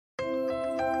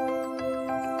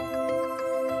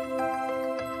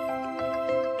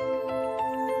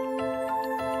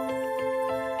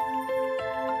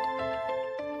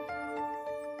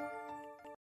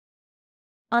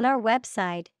On our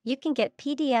website, you can get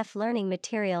PDF learning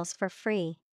materials for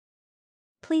free.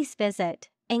 Please visit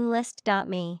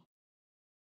englist.me.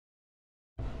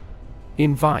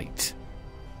 Invite.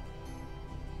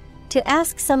 To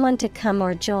ask someone to come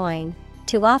or join,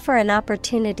 to offer an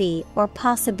opportunity or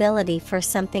possibility for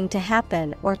something to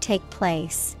happen or take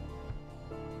place.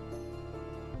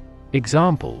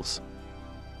 Examples: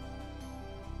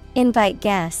 Invite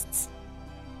guests.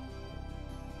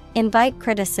 Invite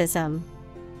criticism.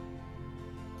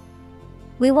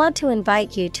 We want to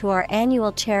invite you to our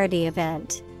annual charity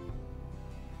event.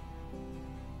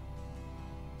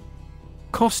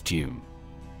 Costume.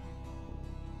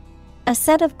 A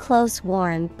set of clothes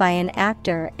worn by an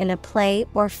actor in a play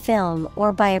or film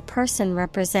or by a person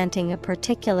representing a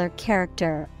particular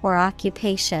character or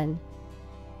occupation.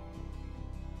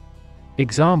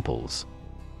 Examples: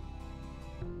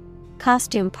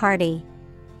 Costume party.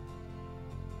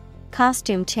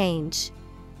 Costume change.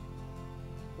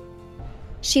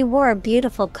 She wore a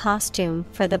beautiful costume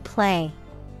for the play.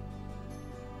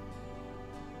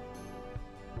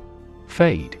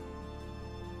 Fade.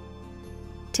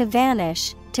 To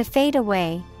vanish, to fade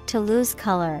away, to lose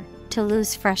color, to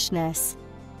lose freshness.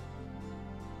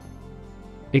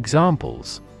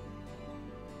 Examples: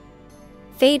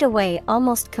 Fade away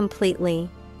almost completely.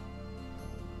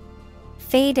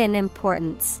 Fade in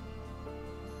importance.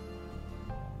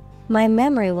 My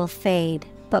memory will fade,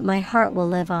 but my heart will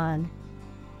live on.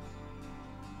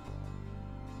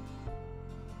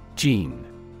 Jean.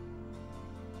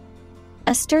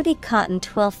 A sturdy cotton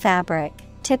twill fabric,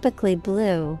 typically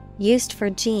blue, used for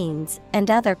jeans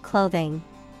and other clothing.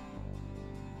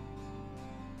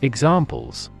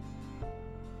 Examples: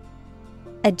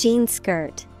 A jean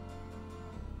skirt.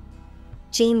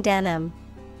 Jean denim.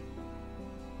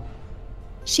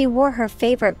 She wore her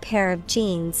favorite pair of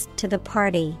jeans to the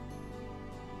party.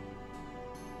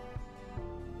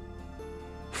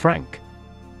 Frank.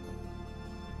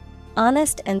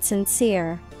 Honest and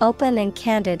sincere, open and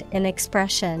candid in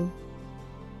expression.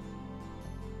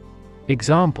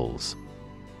 Examples: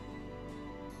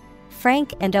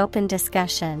 Frank and open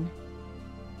discussion.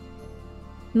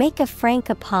 Make a frank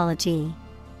apology.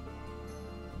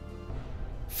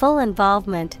 Full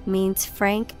involvement means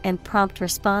frank and prompt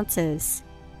responses.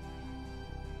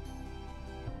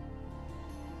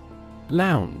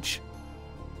 Lounge.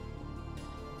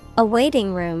 A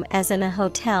waiting room as in a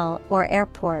hotel or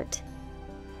airport.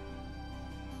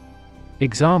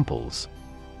 Examples: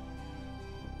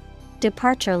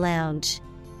 Departure lounge.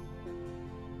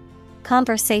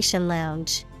 Conversation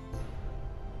lounge.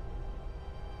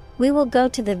 We will go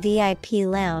to the VIP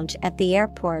lounge at the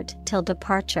airport till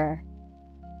departure.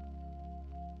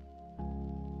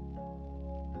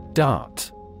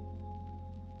 Dart.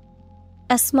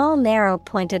 A small narrow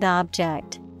pointed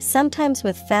object, sometimes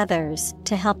with feathers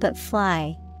to help it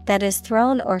fly, that is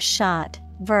thrown or shot.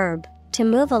 Verb, to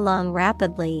move along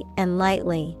rapidly and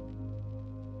lightly.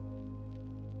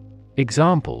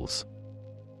 Examples: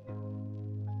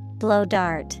 Blow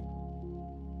dart.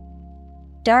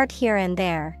 Dart here and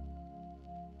there.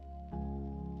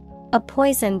 A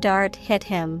poison dart hit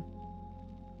him.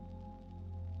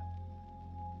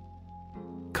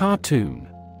 Cartoon.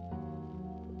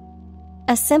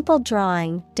 A simple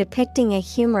drawing depicting a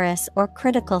humorous or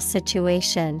critical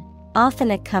situation,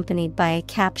 often accompanied by a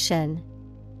caption.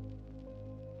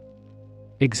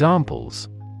 Examples: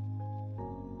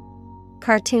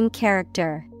 Cartoon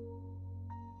character.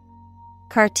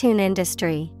 Cartoon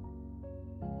industry.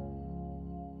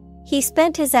 He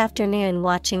spent his afternoon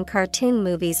watching cartoon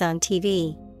movies on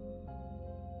TV.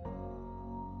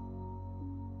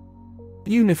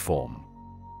 Uniform.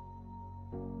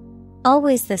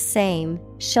 Always the same,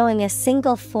 showing a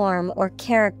single form or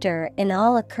character in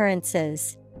all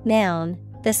occurrences. Noun,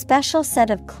 the special set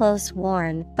of clothes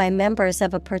worn by members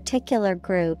of a particular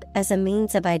group as a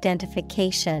means of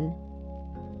identification.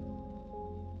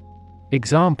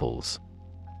 Examples: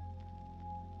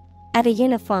 At a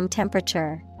uniform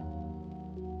temperature.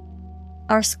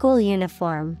 Our school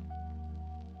uniform.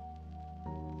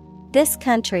 This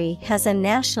country has a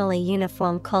nationally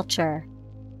uniform culture.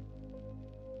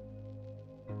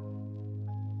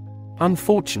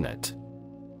 Unfortunate.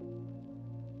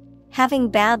 Having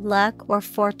bad luck or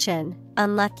fortune,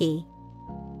 unlucky.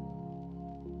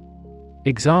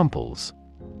 Examples: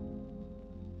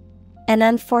 An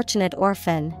unfortunate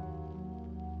orphan.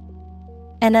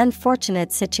 An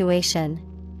unfortunate situation.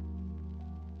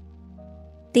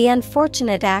 The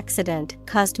unfortunate accident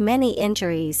caused many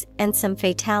injuries and some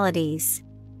fatalities.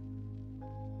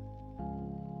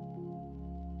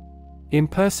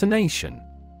 Impersonation.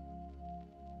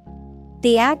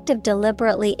 The act of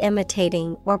deliberately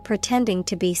imitating or pretending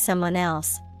to be someone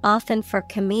else, often for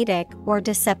comedic or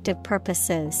deceptive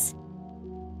purposes.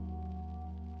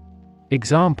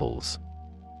 Examples: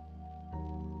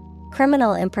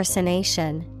 Criminal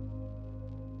impersonation.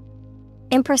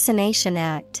 Impersonation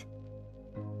act.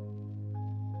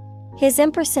 His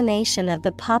impersonation of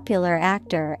the popular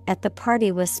actor at the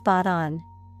party was spot on.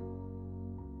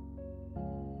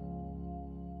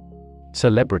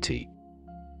 Celebrity.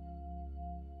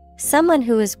 Someone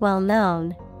who is well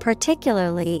known,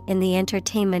 particularly in the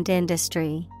entertainment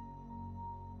industry.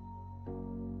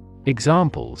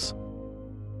 Examples: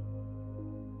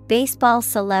 Baseball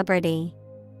celebrity.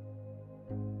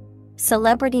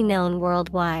 Celebrity known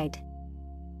worldwide.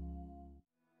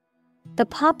 The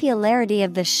popularity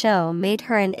of the show made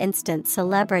her an instant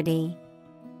celebrity.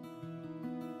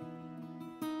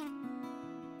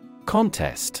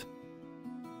 Contest.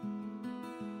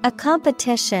 A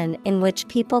competition in which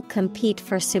people compete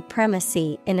for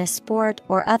supremacy in a sport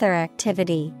or other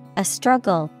activity, a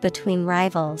struggle between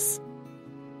rivals.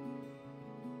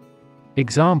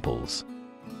 Examples: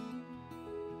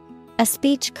 A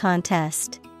speech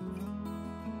contest.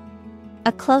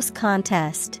 A close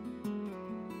contest.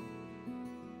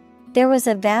 There was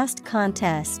a vast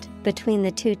contest between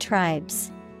the two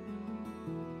tribes.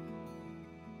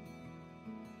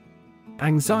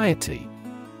 Anxiety.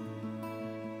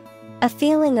 A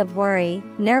feeling of worry,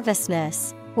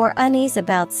 nervousness, or unease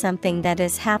about something that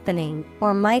is happening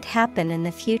or might happen in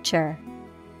the future.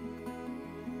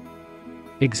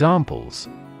 Examples: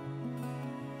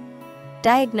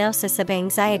 Diagnosis of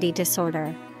anxiety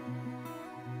disorder.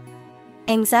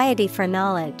 Anxiety for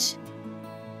knowledge.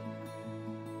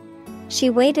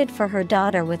 She waited for her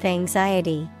daughter with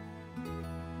anxiety.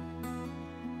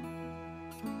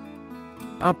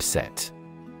 Upset.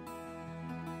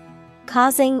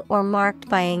 Causing or marked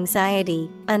by anxiety,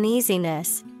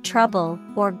 uneasiness, trouble,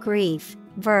 or grief.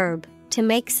 Verb, to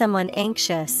make someone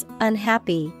anxious,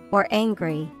 unhappy, or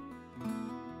angry.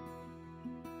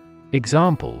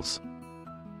 Examples: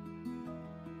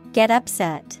 Get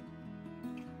upset.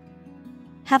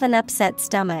 Have an upset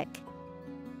stomach.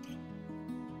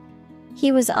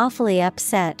 He was awfully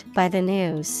upset by the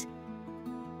news.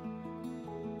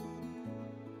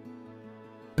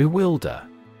 Bewilder.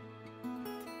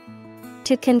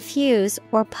 To confuse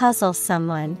or puzzle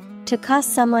someone, to cause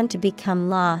someone to become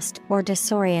lost or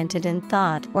disoriented in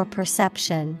thought or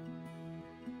perception.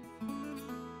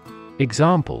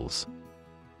 Examples: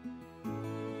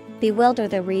 Bewilder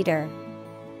the reader.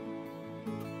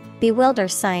 Bewilder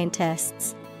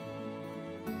scientists.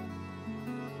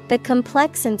 The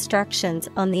complex instructions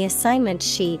on the assignment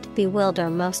sheet bewilder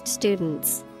most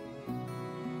students.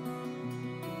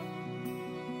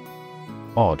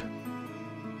 Odd.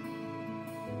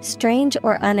 Strange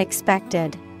or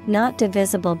unexpected, not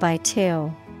divisible by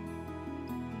two.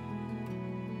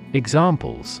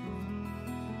 Examples: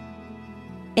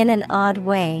 In an odd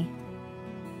way.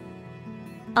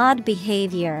 Odd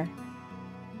behavior.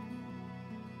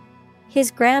 His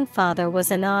grandfather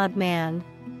was an odd man.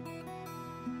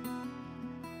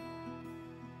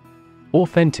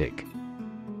 Authentic.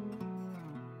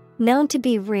 Known to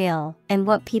be real and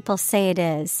what people say it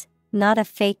is, not a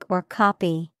fake or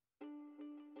copy.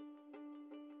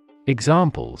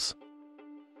 Examples: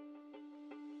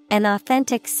 An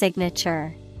authentic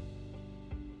signature.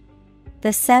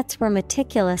 The sets were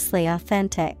meticulously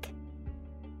authentic.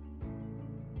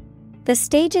 The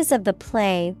stages of the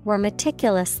play were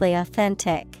meticulously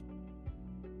authentic.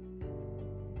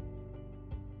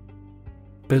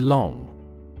 Belong.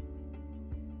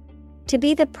 To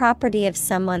be the property of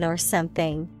someone or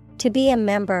something, to be a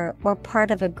member or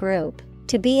part of a group,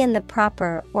 to be in the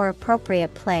proper or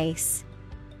appropriate place.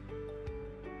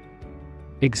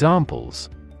 Examples: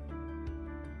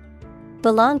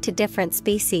 Belong to different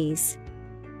species.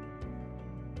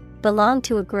 Belong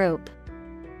to a group.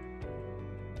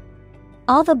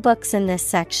 All the books in this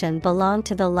section belong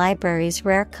to the library's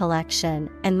rare collection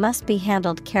and must be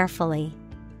handled carefully.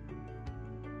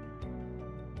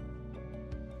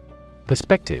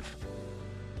 Perspective.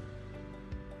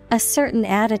 A certain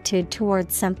attitude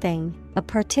towards something, a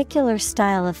particular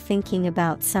style of thinking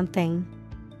about something.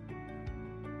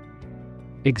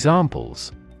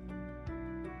 Examples: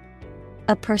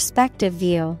 A perspective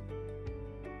view.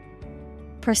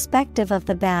 Perspective of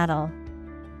the battle.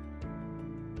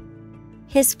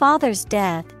 His father's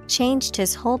death changed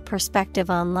his whole perspective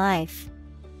on life.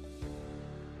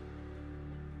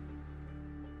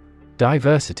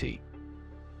 Diversity.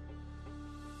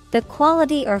 The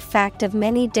quality or fact of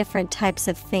many different types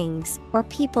of things or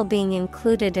people being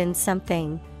included in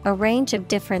something, a range of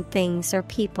different things or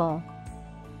people.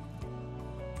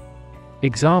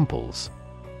 Examples: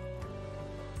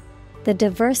 the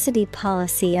diversity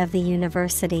policy of the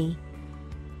university.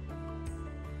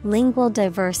 Lingual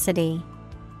diversity.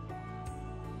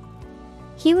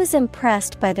 He was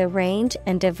impressed by the range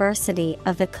and diversity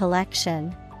of the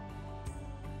collection.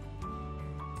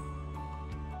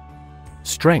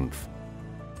 Strength.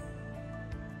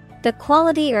 The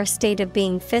quality or state of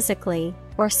being physically,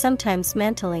 or sometimes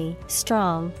mentally,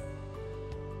 strong.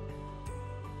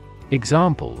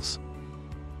 Examples: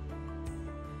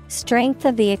 strength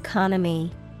of the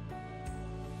economy.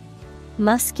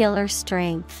 Muscular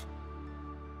strength.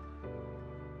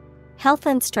 Health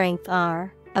and strength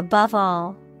are, above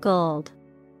all, gold.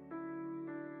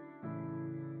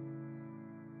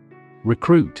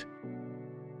 Recruit.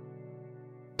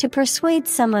 To persuade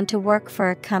someone to work for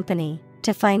a company,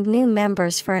 to find new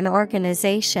members for an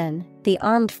organization, the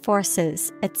armed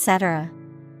forces, etc.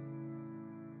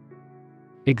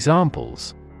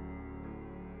 Examples: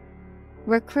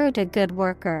 recruit a good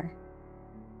worker.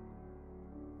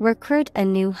 Recruit a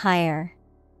new hire.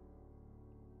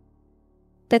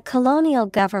 The colonial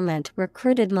government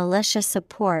recruited militia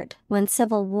support when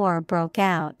civil war broke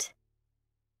out.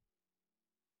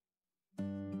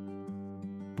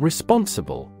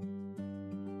 Responsible.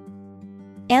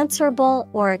 Answerable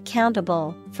or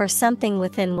accountable for something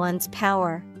within one's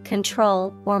power,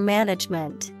 control, or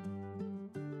management.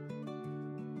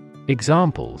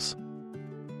 Examples: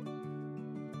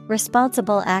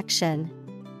 responsible action.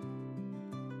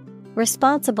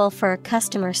 Responsible for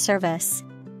customer service.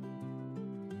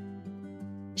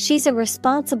 She's a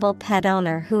responsible pet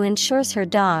owner who ensures her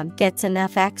dog gets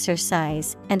enough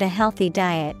exercise and a healthy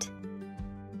diet.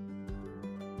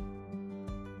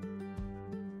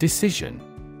 Decision.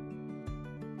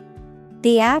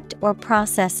 The act or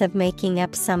process of making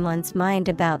up someone's mind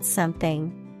about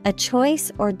something, a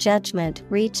choice or judgment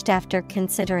reached after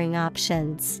considering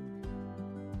options.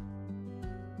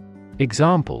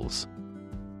 Examples: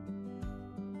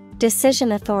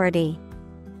 decision authority.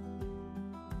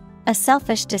 A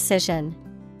selfish decision.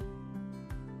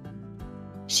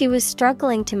 She was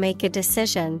struggling to make a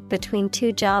decision between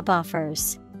two job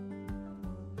offers.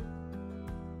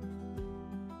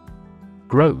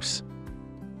 Gross.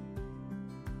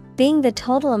 Being the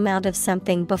total amount of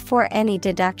something before any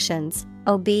deductions,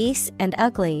 obese and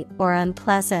ugly or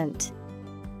unpleasant.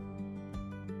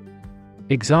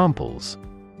 Examples: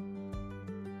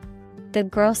 the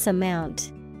gross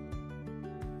amount.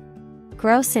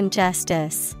 Gross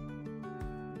injustice.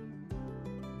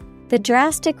 The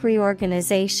drastic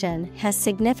reorganization has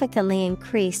significantly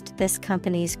increased this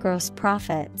company's gross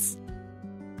profits.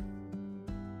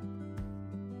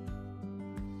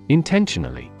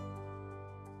 Intentionally.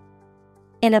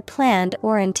 In a planned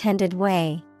or intended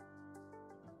way.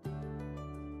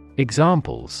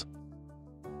 Examples: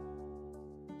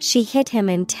 she hit him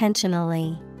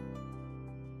intentionally.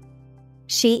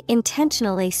 She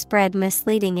intentionally spread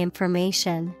misleading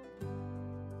information.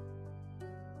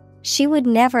 She would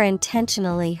never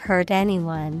intentionally hurt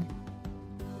anyone.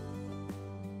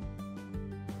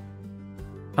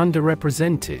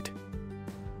 Underrepresented.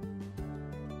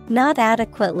 Not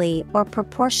adequately or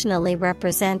proportionally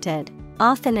represented,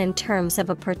 often in terms of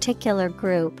a particular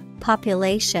group,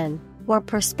 population, or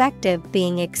perspective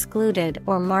being excluded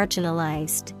or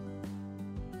marginalized.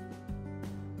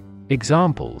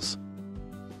 Examples: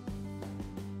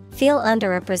 feel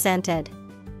underrepresented.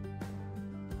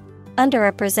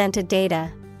 Underrepresented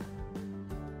data.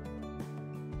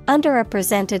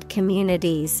 Underrepresented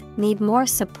communities need more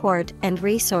support and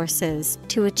resources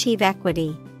to achieve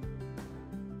equity.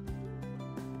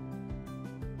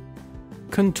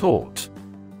 Contort.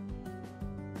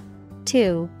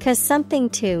 To cause something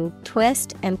to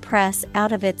twist and press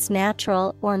out of its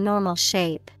natural or normal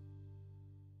shape.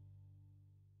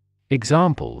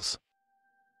 Examples: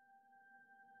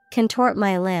 contort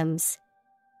my limbs.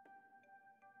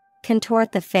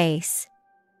 Contort the face.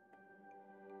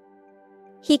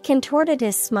 He contorted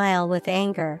his smile with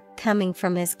anger coming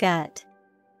from his gut.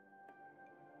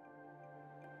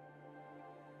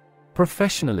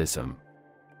 Professionalism.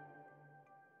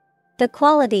 The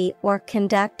quality or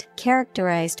conduct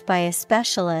characterized by a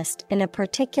specialist in a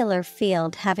particular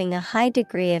field having a high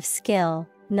degree of skill,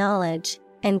 knowledge,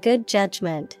 and good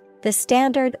judgment, the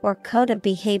standard or code of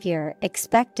behavior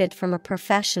expected from a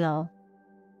professional.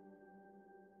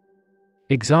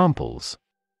 Examples: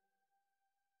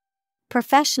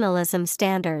 professionalism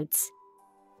standards.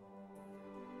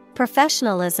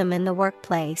 Professionalism in the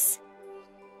workplace.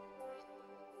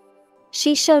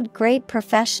 She showed great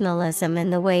professionalism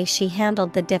in the way she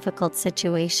handled the difficult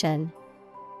situation.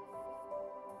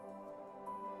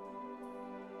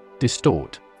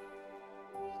 Distort.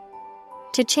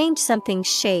 To change something's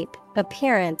shape,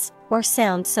 appearance, or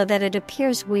sound so that it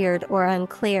appears weird or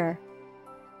unclear.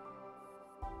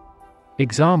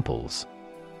 Examples: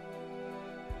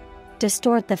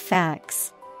 Distort the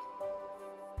facts.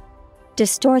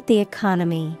 Distort the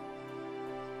economy.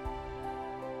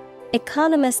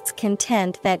 Economists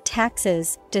contend that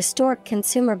taxes distort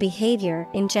consumer behavior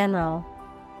in general.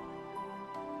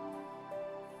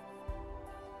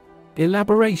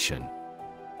 Elaboration: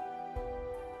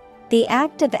 The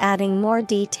act of adding more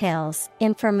details,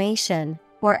 information,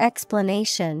 or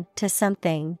explanation to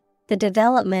something, the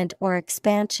development or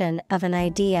expansion of an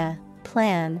idea,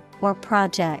 plan, or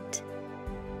project.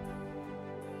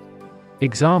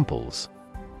 Examples: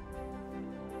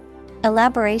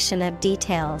 Elaboration of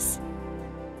details.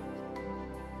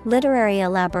 Literary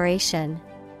elaboration.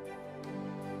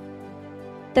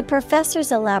 The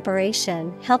professor's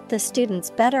elaboration helped the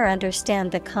students better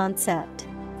understand the concept.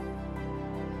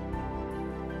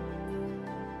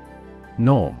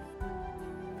 Norm: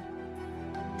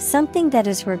 Something that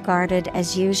is regarded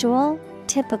as usual,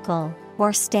 typical,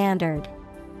 or standard.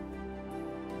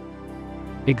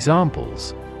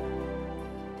 Examples: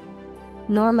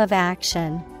 Norm of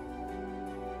action.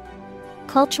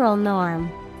 Cultural norm.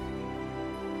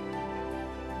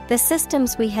 The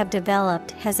systems we have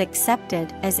developed has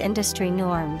accepted as industry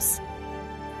norms.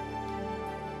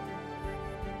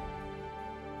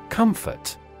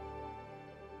 Comfort: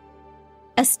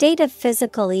 A state of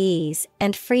physical ease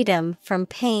and freedom from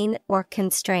pain or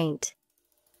constraint.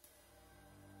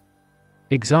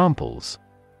 Examples: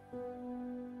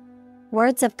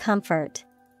 Words of comfort.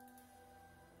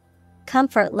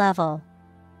 Comfort level.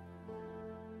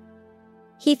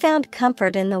 He found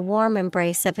comfort in the warm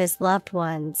embrace of his loved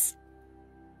ones.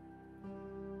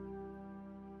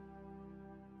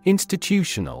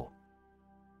 Institutional: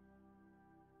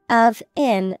 Of,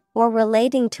 in, or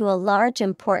relating to a large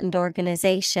important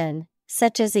organization,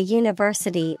 such as a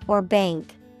university or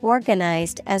bank,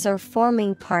 organized as or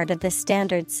forming part of the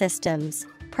standard systems,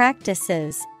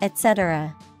 practices,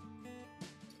 etc.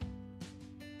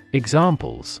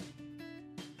 Examples: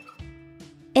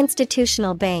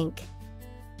 Institutional bank.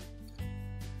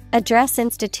 Address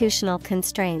institutional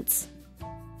constraints.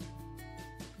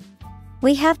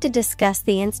 We have to discuss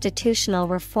the institutional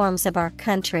reforms of our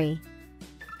country.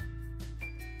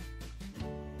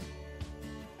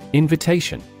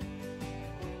 Invitation: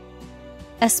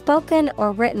 A spoken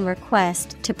or written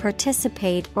request to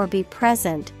participate or be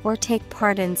present or take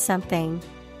part in something.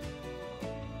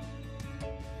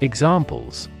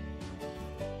 Examples: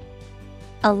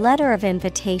 A letter of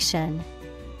invitation.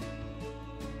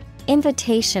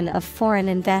 Invitation of foreign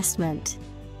investment.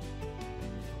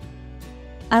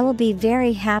 I will be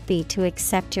very happy to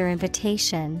accept your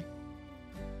invitation.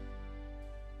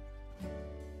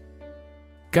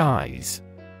 Guise: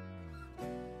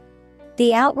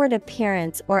 The outward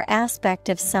appearance or aspect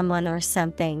of someone or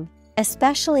something,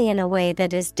 especially in a way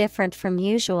that is different from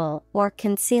usual or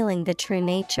concealing the true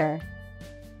nature.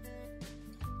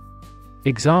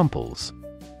 Examples: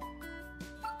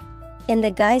 In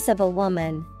the guise of a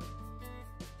woman.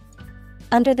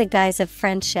 Under the guise of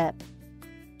friendship.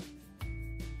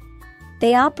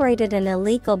 They operated an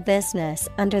illegal business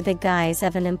under the guise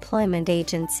of an employment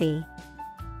agency.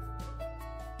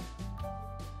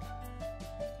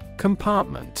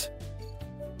 Compartment: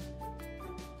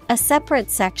 A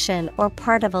separate section or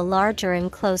part of a larger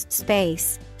enclosed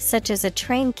space, such as a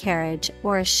train carriage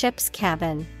or a ship's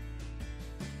cabin.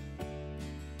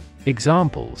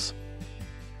 Examples: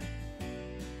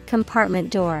 Compartment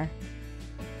door.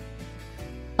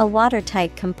 A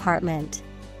watertight compartment.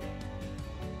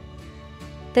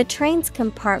 The train's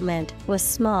compartment was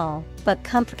small but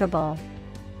comfortable.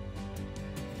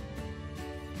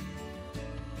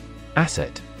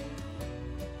 Asset: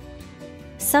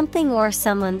 Something or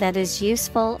someone that is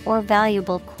useful or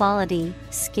valuable quality,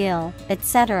 skill,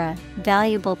 etc.,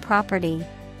 valuable property.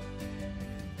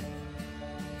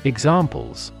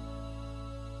 Examples: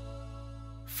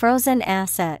 Frozen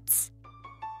assets.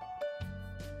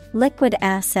 Liquid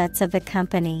assets of the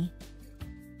company.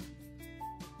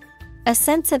 A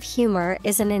sense of humor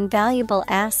is an invaluable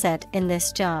asset in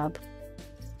this job.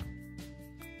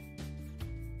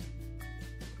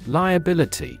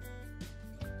 Liability: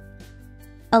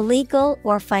 A legal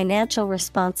or financial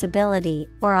responsibility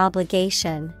or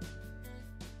obligation.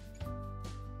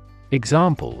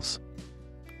 Examples: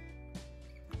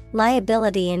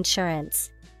 Liability insurance.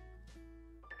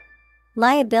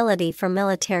 Liability for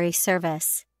military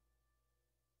service.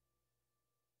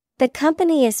 The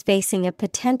company is facing a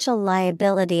potential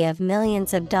liability of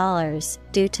millions of dollars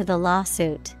due to the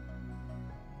lawsuit.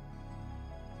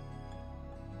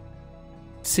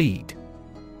 Seed.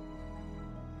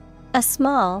 A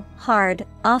small, hard,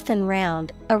 often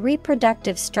round, a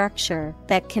reproductive structure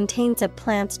that contains a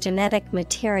plant's genetic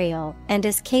material and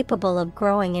is capable of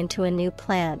growing into a new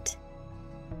plant.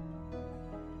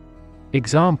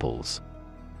 Examples: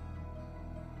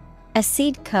 A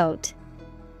seed coat.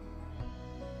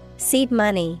 Seed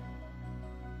money.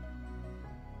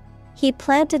 He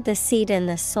planted the seed in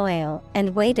the soil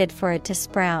and waited for it to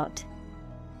sprout.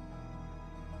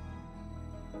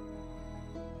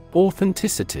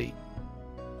 Authenticity.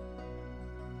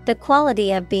 The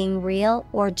quality of being real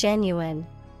or genuine.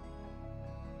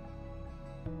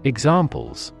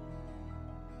 Examples: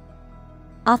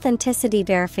 Authenticity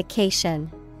verification.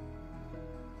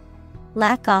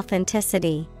 Lack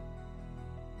authenticity.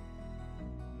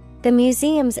 The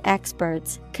museum's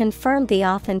experts confirmed the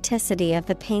authenticity of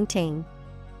the painting.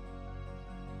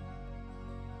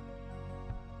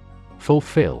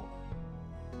 Fulfill.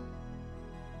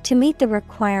 To meet the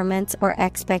requirements or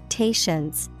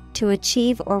expectations, to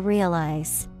achieve or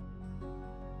realize.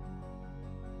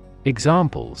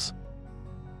 Examples: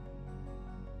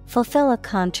 Fulfill a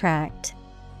contract.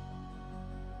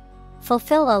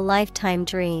 Fulfill a lifetime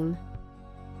dream.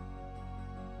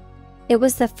 It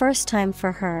was the first time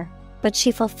for her, but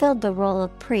she fulfilled the role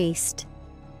of priest.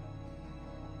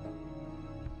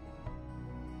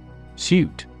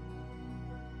 Suit.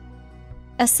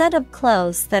 A set of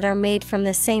clothes that are made from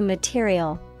the same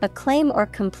material, a claim or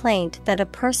complaint that a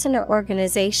person or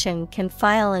organization can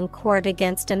file in court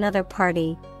against another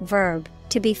party. Verb,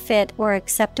 to be fit or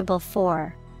acceptable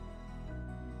for.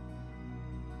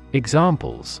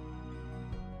 Examples: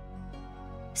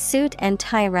 Suit and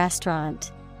tie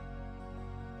restaurant.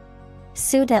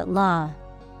 Suit at law.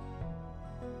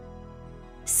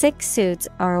 6 suits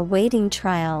are awaiting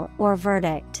trial or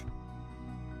verdict.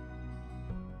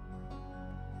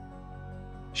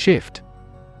 Shift.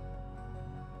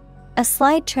 A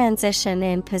slight transition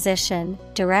in position,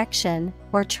 direction,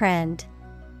 or trend.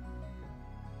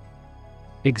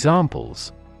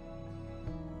 Examples: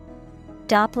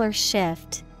 Doppler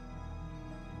shift.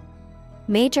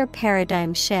 Major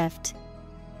paradigm shift.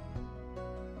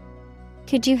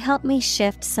 Could you help me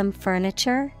shift some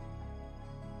furniture?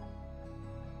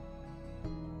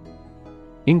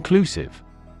 Inclusive.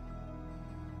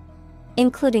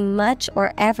 Including much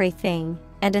or everything,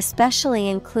 and especially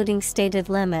including stated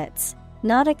limits,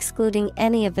 not excluding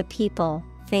any of the people,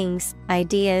 things,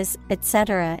 ideas,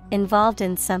 etc. involved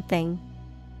in something.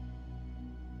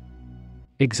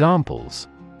 Examples: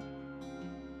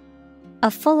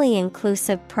 A fully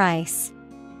inclusive price.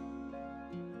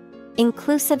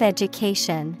 Inclusive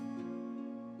education.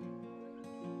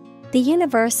 The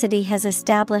university has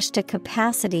established a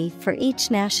capacity for each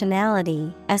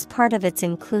nationality as part of its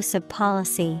inclusive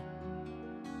policy.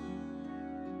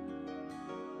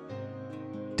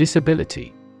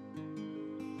 Disability.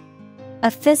 A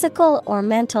physical or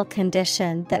mental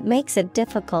condition that makes it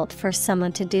difficult for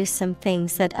someone to do some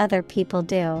things that other people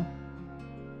do.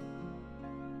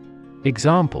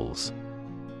 Examples: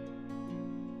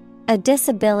 A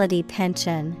disability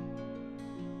pension.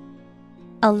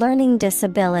 A learning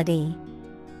disability.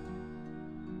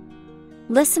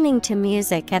 Listening to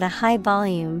music at a high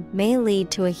volume may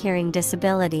lead to a hearing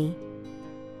disability.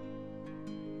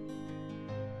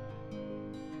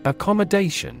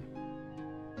 Accommodation.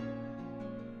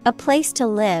 A place to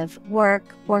live, work,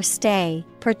 or stay,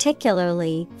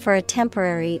 particularly for a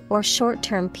temporary or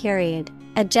short-term period,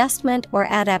 adjustment or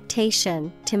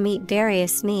adaptation to meet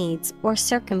various needs or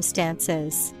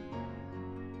circumstances.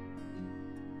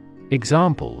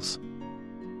 Examples: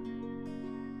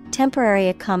 Temporary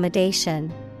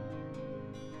accommodation.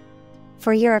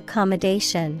 For your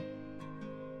accommodation.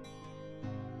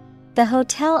 The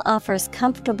hotel offers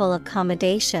comfortable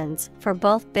accommodations for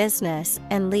both business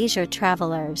and leisure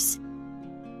travelers.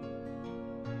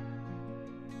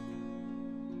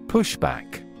 Pushback.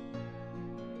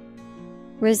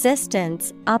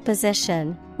 Resistance,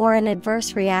 opposition, or an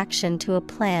adverse reaction to a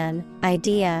plan,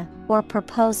 idea, or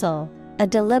proposal, a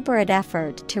deliberate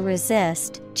effort to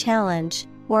resist, challenge,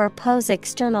 or oppose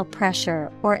external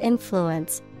pressure or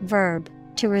influence. Verb,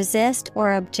 to resist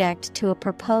or object to a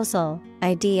proposal,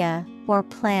 idea, or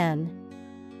plan.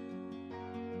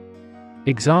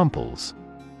 Examples: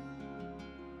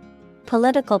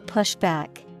 Political pushback.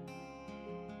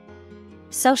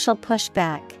 Social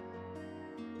pushback.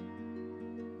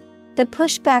 The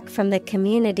pushback from the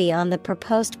community on the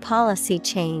proposed policy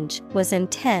change was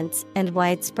intense and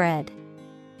widespread.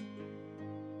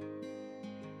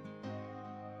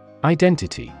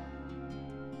 Identity.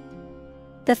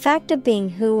 The fact of being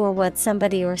who or what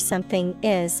somebody or something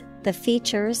is, the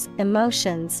features,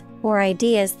 emotions, or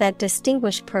ideas that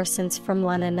distinguish persons from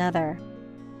one another.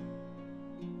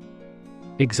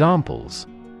 Examples: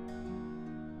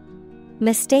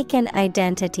 mistaken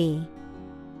identity,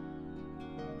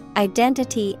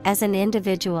 identity as an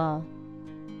individual.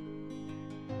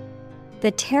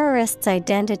 The terrorist's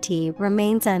identity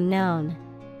remains unknown.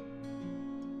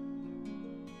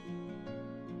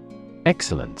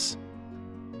 Excellence: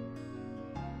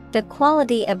 the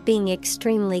quality of being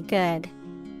extremely good.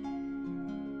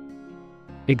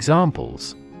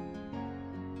 Examples: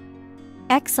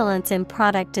 excellence in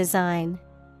product design,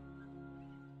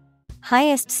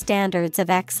 highest standards of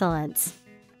excellence.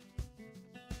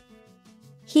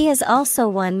 He has also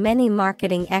won many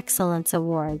marketing excellence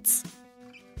awards.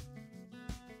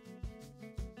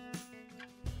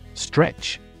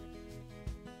 Stretch: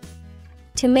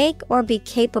 to make or be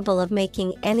capable of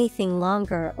making anything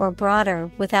longer or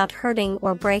broader without hurting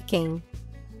or breaking.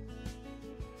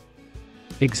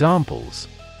 Examples: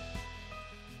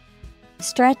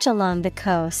 stretch along the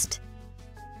coast,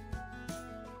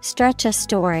 stretch a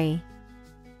story.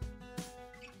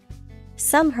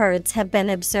 Some herds have been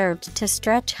observed to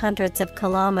stretch hundreds of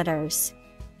kilometers.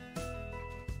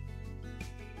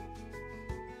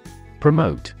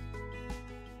 Promote: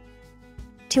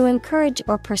 to encourage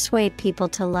or persuade people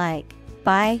to like,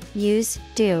 buy, use,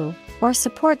 do, or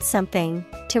support something,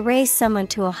 to raise someone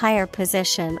to a higher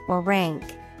position or rank.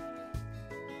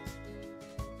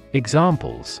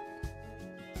 Examples: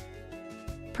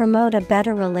 promote a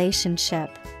better relationship,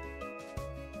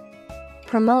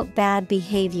 promote bad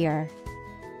behavior.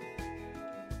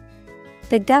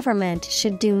 The government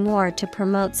should do more to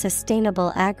promote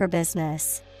sustainable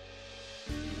agribusiness.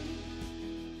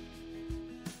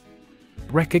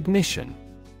 Recognition: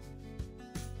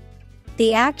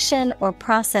 the action or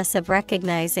process of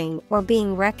recognizing or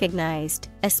being recognized,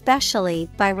 especially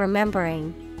by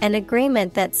remembering, an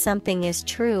agreement that something is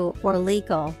true or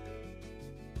legal.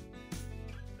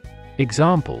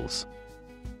 Examples: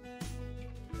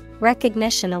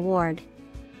 recognition award,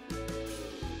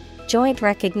 joint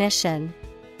recognition.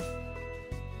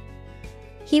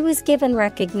 He was given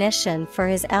recognition for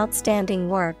his outstanding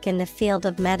work in the field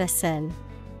of medicine.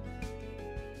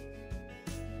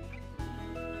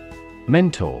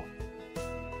 Mentor: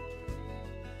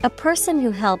 a person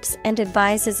who helps and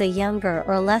advises a younger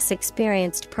or less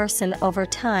experienced person over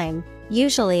time,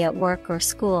 usually at work or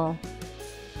school.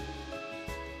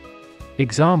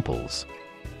 Examples: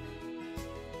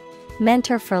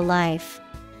 mentor for life,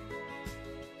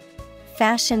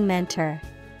 fashion mentor.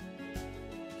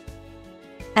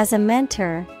 As a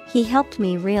mentor, he helped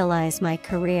me realize my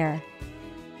career.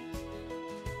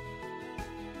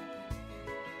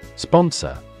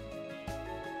 Sponsor: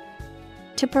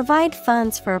 to provide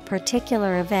funds for a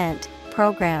particular event,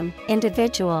 program,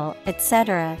 individual,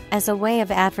 etc., as a way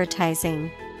of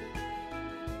advertising.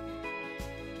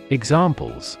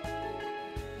 Examples: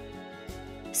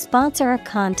 sponsor a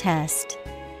contest,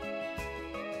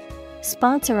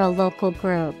 sponsor a local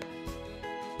group.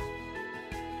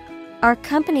 Our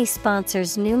company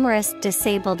sponsors numerous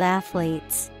disabled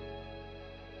athletes.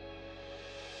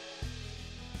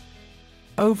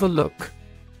 Overlook: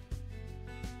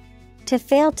 to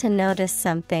fail to notice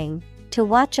something, to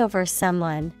watch over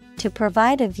someone, to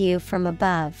provide a view from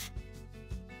above.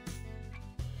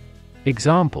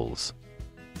 Examples: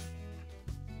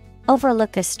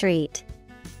 overlook a street,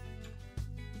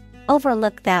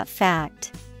 overlook that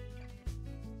fact.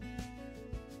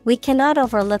 We cannot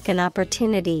overlook an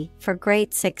opportunity for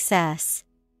great success.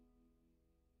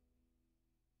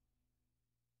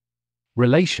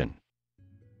 Relation: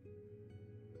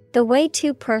 the way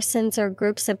two persons or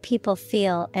groups of people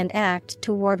feel and act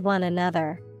toward one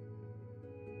another.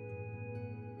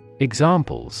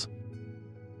 Examples: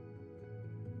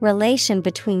 relation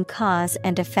between cause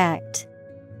and effect,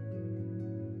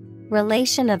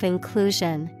 relation of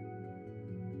inclusion.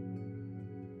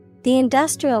 The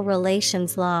industrial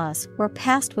relations laws were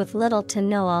passed with little to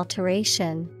no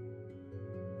alteration.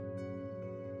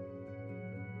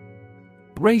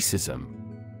 Racism: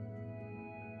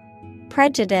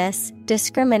 prejudice,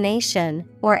 discrimination,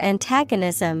 or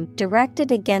antagonism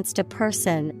directed against a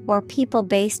person or people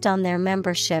based on their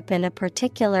membership in a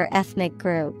particular ethnic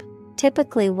group,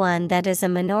 typically one that is a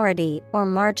minority or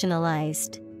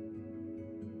marginalized.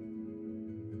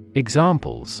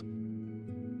 Examples: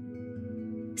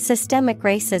 systemic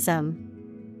racism,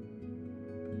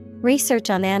 research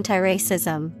on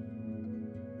anti-racism.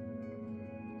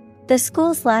 The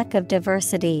school's lack of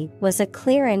diversity was a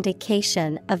clear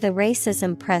indication of the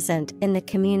racism present in the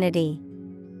community.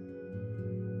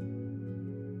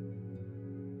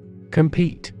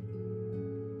 Compete: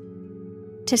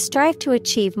 To strive to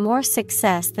achieve more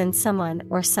success than someone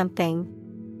or something.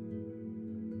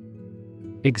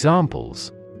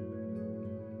 Examples: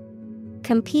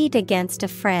 Compete against a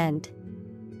friend.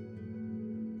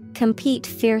 Compete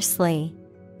fiercely.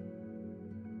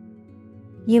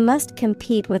 You must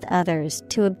compete with others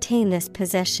to obtain this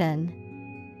position.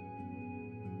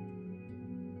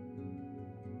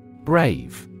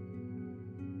 Brave.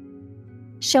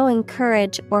 Showing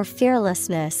courage or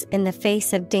fearlessness in the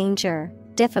face of danger,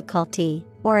 difficulty,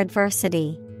 or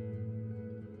adversity.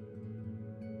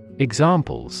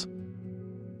 Examples: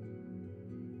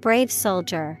 Brave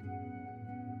soldier.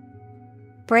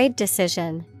 Brave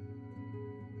decision.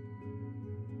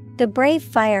 The brave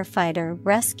firefighter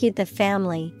rescued the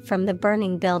family from the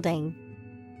burning building.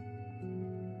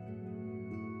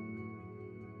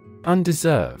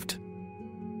 Undeserved.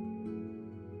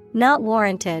 Not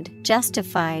warranted,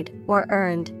 justified, or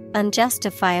earned,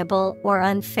 unjustifiable or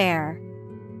unfair.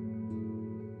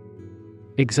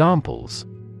 Examples: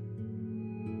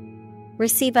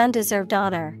 Receive undeserved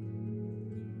honor.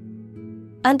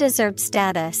 Undeserved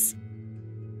status.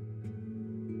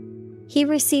 He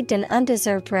received an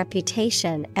undeserved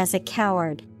reputation as a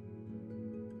coward.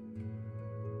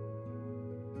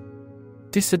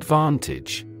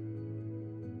 Disadvantage.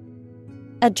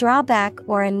 A drawback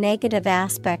or a negative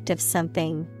aspect of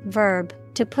something. Verb,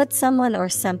 to put someone or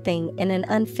something in an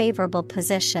unfavorable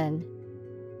position.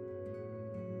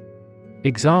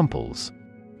 Examples: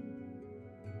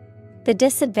 The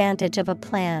disadvantage of a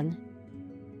plan.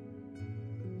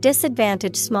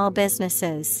 Disadvantage small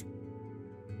businesses.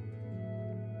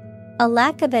 A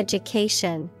lack of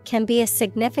education can be a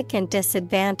significant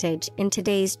disadvantage in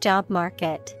today's job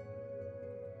market.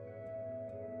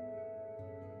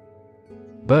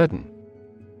 Burden.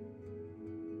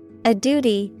 A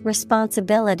duty,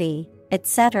 responsibility,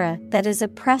 etc. that is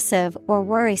oppressive or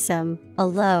worrisome, a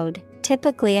load,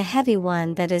 typically a heavy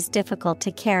one that is difficult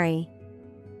to carry.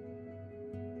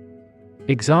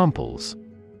 Examples: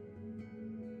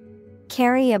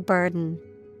 Carry a burden.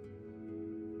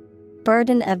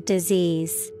 Burden of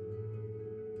disease.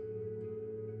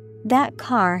 That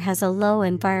car has a low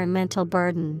environmental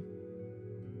burden.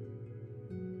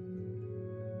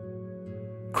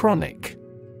 Chronic.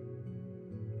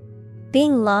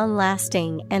 Being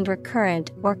long-lasting and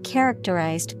recurrent or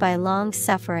characterized by long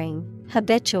suffering,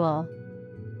 habitual.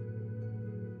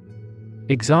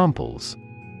 Examples: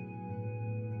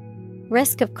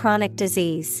 Risk of chronic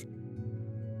disease.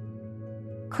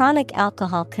 Chronic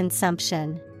alcohol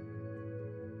consumption.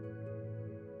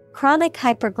 Chronic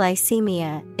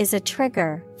hyperglycemia is a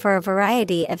trigger for a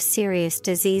variety of serious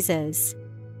diseases.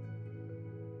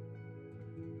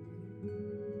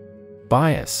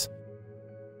 Bias.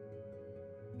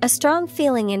 A strong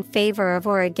feeling in favor of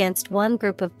or against one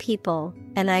group of people,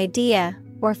 an idea,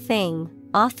 or thing,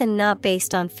 often not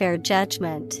based on fair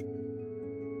judgment.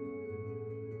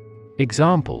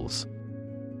 Examples: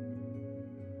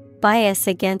 Bias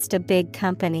against a big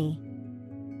company.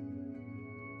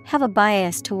 Have a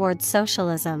bias towards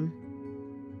socialism.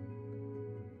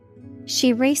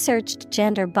 She researched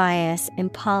gender bias in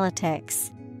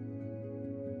politics.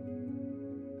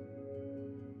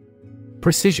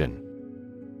 Precision.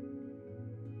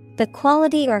 The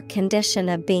quality or condition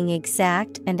of being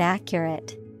exact and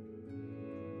accurate.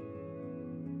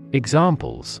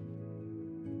 Examples: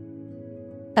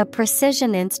 A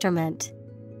precision instrument.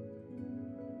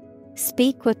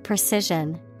 Speak with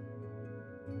precision.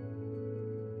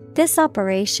 This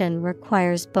operation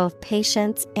requires both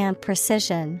patience and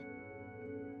precision.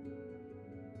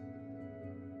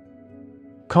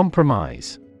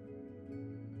 Compromise.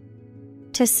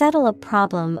 To settle a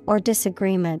problem or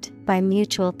disagreement by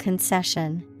mutual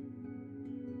concession.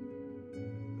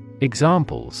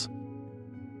 Examples: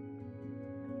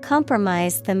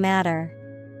 Compromise the matter.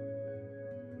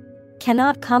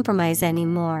 Cannot compromise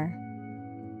anymore.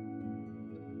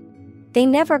 They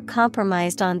never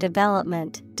compromised on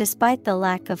development, despite the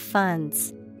lack of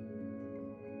funds.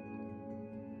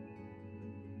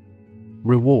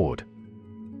 Reward.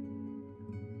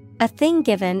 A thing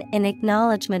given in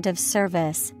acknowledgement of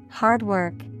service, hard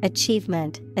work,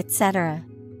 achievement, etc.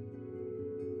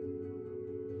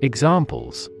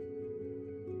 Examples: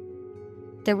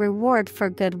 The reward for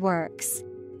good works.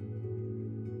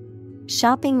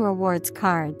 Shopping rewards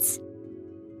cards.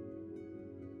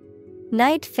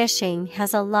 Night fishing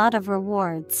has a lot of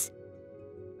rewards.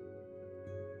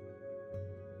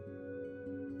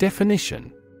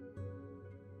 Definition.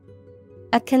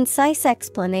 A concise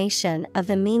explanation of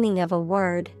the meaning of a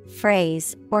word,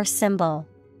 phrase, or symbol.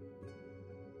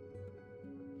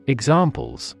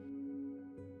 Examples: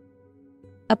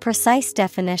 A precise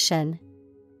definition.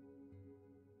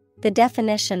 the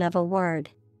definition of a word.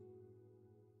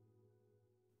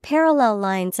 Parallel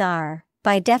lines are,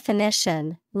 by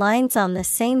definition, lines on the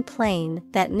same plane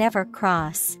that never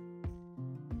cross.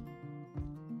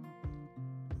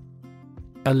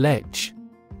 Allege.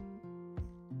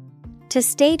 To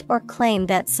state or claim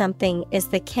that something is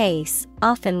the case,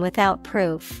 often without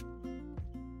proof.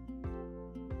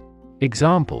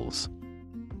 Examples: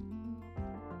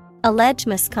 allege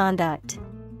misconduct,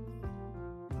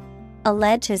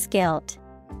 allege his guilt.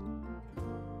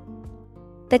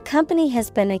 The company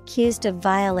has been accused of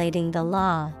violating the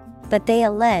law, but they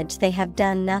allege they have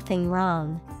done nothing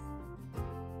wrong.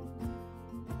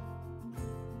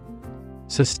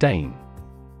 Sustain.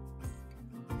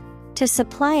 To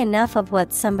supply enough of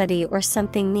what somebody or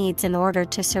something needs in order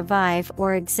to survive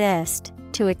or exist,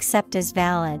 to accept as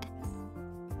valid.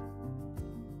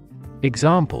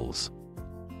 Examples: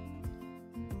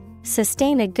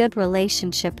 sustain a good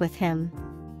relationship with him.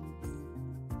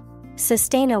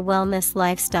 Sustain a wellness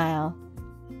lifestyle.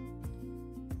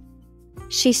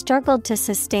 She struggled to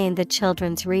sustain the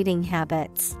children's reading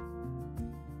habits.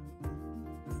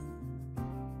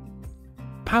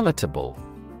 Palatable.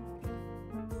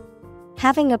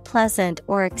 Having a pleasant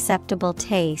or acceptable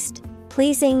taste,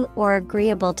 pleasing or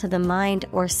agreeable to the mind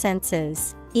or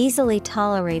senses, easily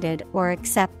tolerated or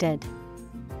accepted.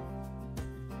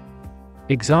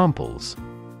 Examples: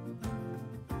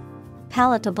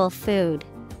 palatable food.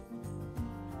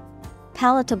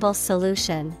 Palatable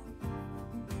solution.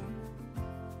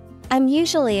 I'm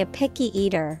usually a picky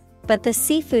eater, but the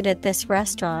seafood at this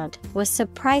restaurant was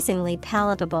surprisingly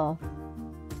palatable.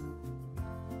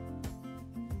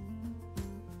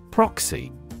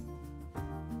 Proxy.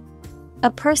 A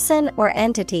person or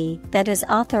entity that is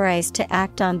authorized to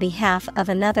act on behalf of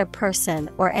another person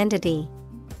or entity.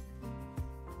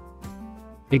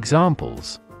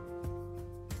 Examples: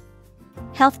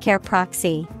 healthcare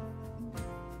proxy.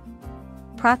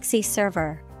 Proxy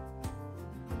server.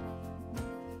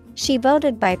 She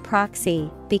voted by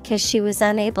proxy because she was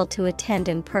unable to attend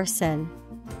in person.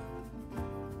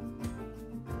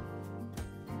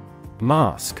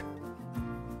 Mask.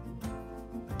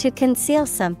 To conceal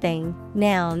something,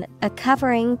 noun, a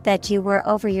covering that you wear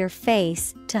over your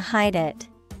face to hide it.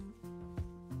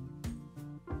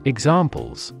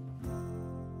 Examples: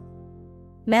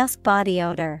 mask body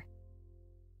odor.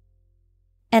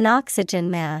 An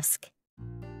oxygen mask.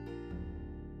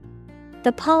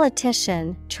 The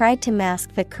politician tried to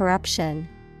mask the corruption.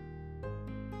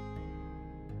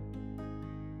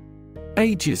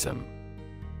 Ageism.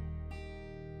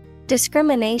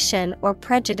 Discrimination or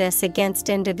prejudice against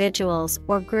individuals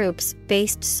or groups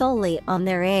based solely on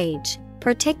their age,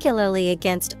 particularly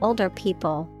against older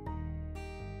people.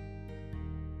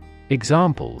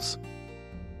 Examples: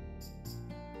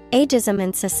 ageism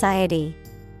in society.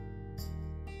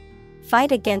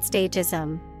 Fight against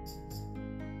ageism.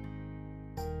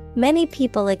 Many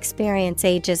people experience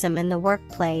ageism in the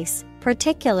workplace,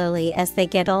 particularly as they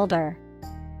get older.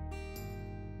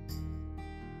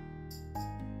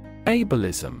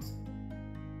 Ableism.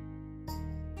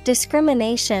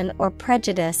 Discrimination or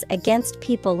prejudice against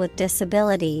people with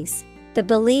disabilities. The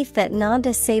belief that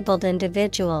non-disabled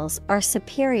individuals are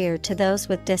superior to those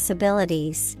with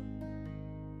disabilities.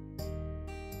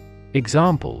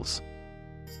 Examples: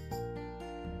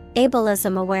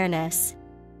 ableism awareness.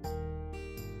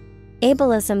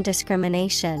 Ableism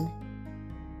discrimination.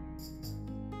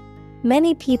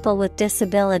 Many people with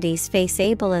disabilities face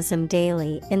ableism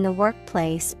daily in the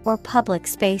workplace or public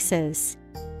spaces.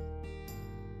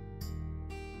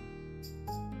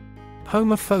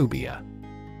 Homophobia.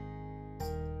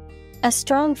 A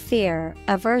strong fear,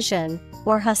 aversion,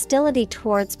 or hostility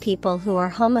towards people who are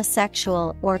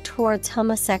homosexual or towards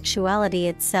homosexuality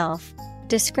itself.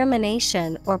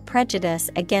 Discrimination or prejudice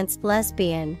against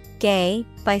lesbian, gay,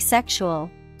 bisexual,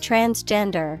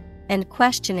 transgender, and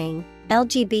questioning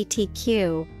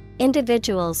LGBTQ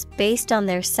individuals based on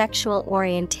their sexual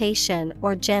orientation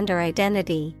or gender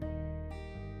identity.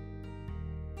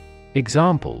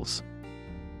 Examples: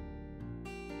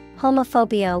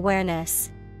 homophobia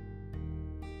awareness.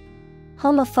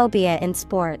 Homophobia in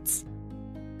sports.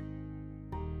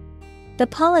 The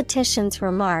politician's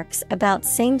remarks about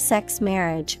same-sex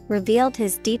marriage revealed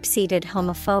his deep-seated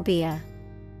homophobia.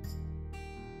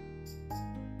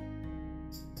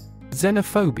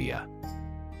 Xenophobia.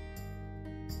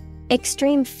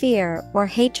 Extreme fear or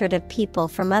hatred of people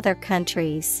from other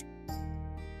countries.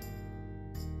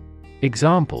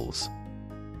 Examples: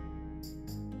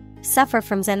 suffer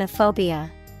from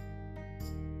xenophobia.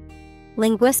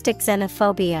 Linguistic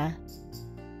xenophobia.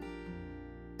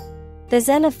 The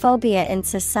xenophobia in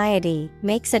society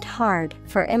makes it hard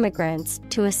for immigrants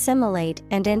to assimilate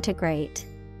and integrate.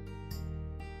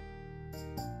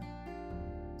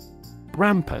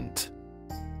 Rampant.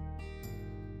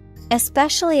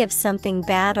 Especially of something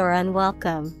bad or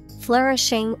unwelcome,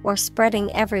 flourishing or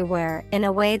spreading everywhere in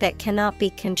a way that cannot be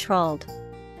controlled.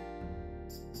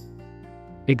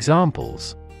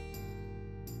 Examples: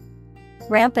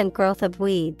 Rampant growth of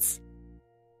weeds.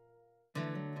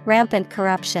 Rampant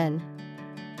corruption.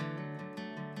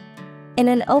 In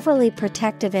an overly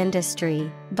protective industry,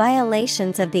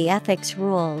 violations of the ethics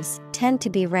rules tend to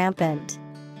be rampant.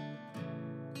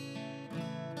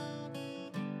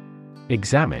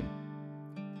 Examine.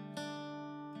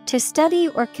 To study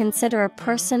or consider a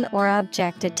person or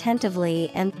object attentively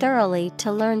and thoroughly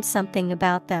to learn something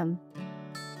about them.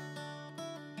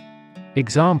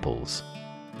 Examples: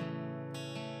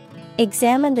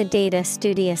 Examine the data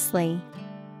studiously.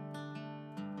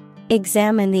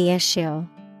 Examine the issue.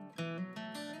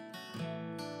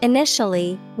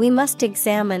 Initially, we must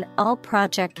examine all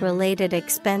project-related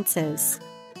expenses.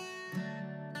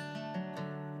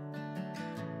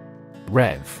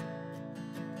 Rev.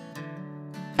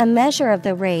 A measure of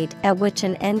the rate at which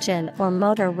an engine or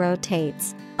motor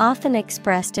rotates, often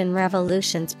expressed in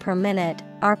revolutions per minute,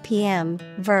 RPM,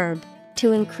 verb,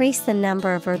 to increase the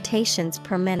number of rotations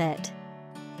per minute.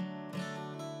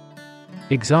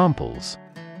 Examples: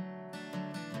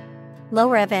 Low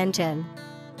rev engine.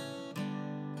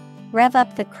 Rev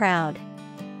up the crowd.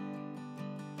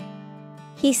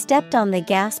 He stepped on the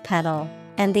gas pedal,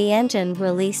 and the engine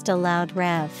released a loud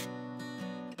rev.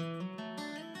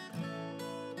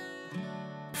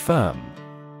 Firm.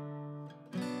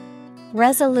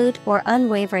 Resolute or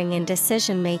unwavering in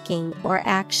decision-making or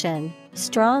action,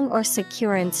 strong or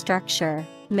secure in structure,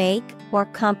 make, or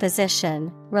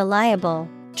composition, reliable,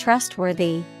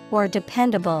 trustworthy, or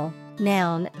dependable.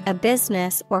 Noun, a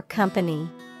business or company.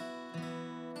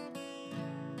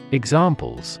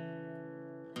 Examples: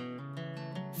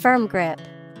 Firm grip.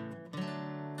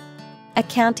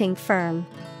 Accounting firm.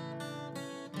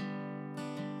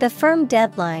 The firm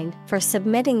deadline for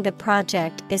submitting the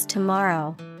project is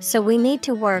tomorrow, so we need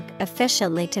to work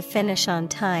efficiently to finish on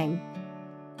time.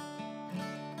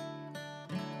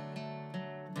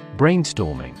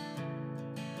 Brainstorming.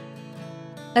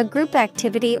 A group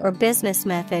activity or business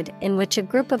method in which a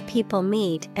group of people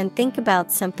meet and think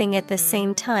about something at the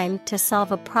same time to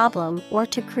solve a problem or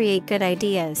to create good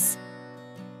ideas.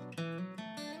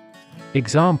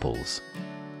 Examples: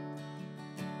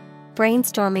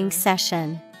 Brainstorming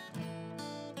session.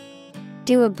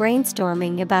 Do a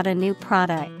brainstorming about a new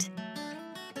product.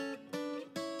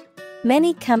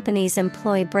 Many companies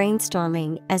employ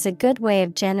brainstorming as a good way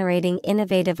of generating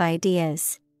innovative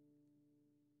ideas.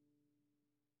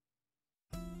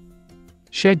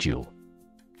 Schedule.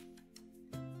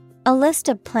 A list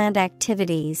of planned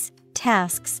activities,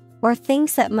 tasks, or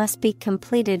things that must be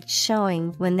completed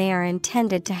showing when they are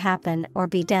intended to happen or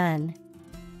be done.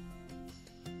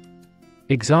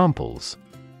 Examples: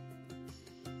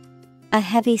 A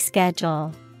heavy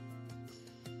schedule.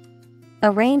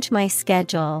 Arrange my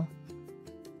schedule.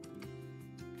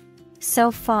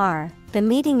 So far, the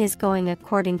meeting is going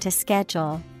according to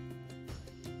schedule.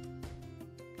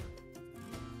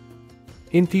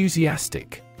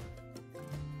 Enthusiastic.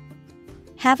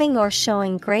 Having or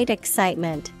showing great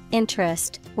excitement,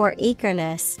 interest, or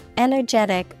eagerness,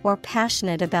 energetic or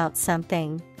passionate about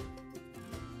something.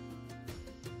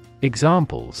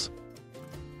 Examples: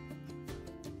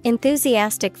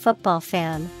 Enthusiastic football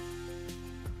fan.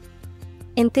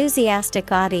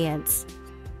 Enthusiastic audience.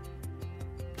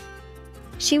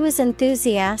 She was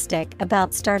enthusiastic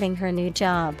about starting her new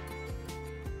job.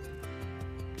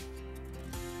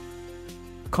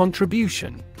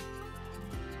 Contribution.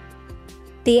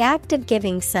 The act of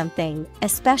giving something,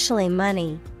 especially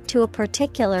money, to a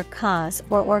particular cause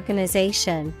or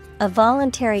organization, a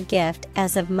voluntary gift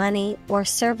as of money or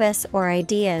service or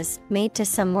ideas made to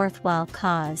some worthwhile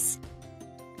cause.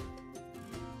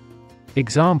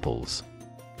 Examples: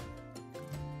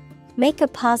 Make a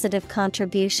positive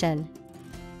contribution.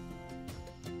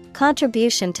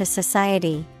 Contribution to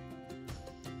society.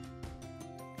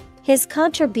 His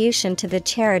contribution to the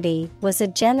charity was a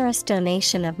generous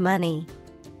donation of money.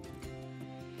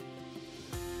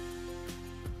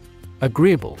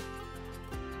 Agreeable.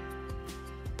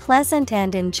 Pleasant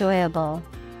and enjoyable.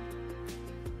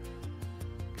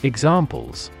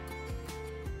 Examples: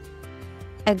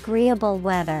 Agreeable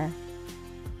weather.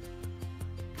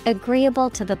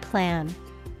 Agreeable to the plan.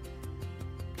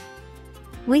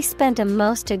 We spent a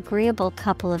most agreeable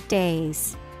couple of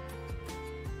days.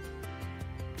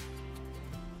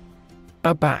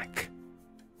 Aback.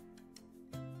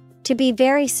 To be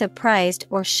very surprised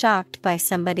or shocked by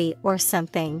somebody or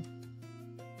something.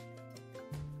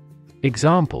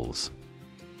 Examples: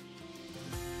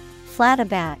 Flat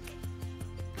aback.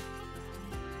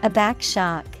 A back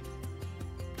shock.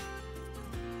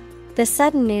 The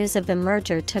sudden news of the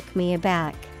merger took me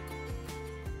aback.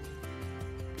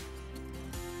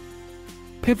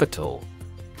 Pivotal.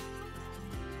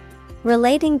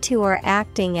 Relating to or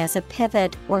acting as a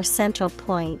pivot or central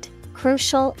point,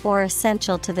 crucial or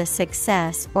essential to the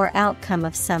success or outcome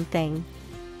of something.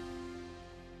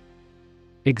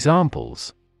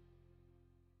 Examples: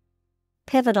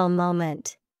 Pivotal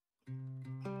moment.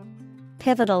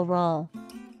 Pivotal role.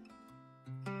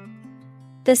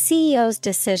 The CEO's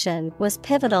decision was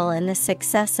pivotal in the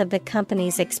success of the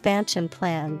company's expansion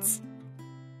plans.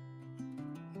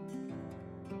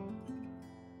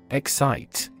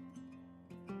 Excite.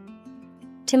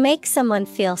 To make someone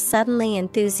feel suddenly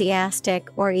enthusiastic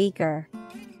or eager.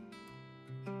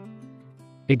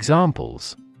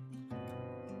 Examples: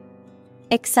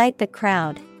 Excite the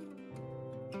crowd.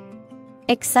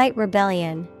 Excite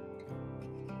rebellion.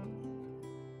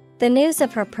 The news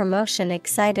of her promotion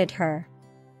excited her.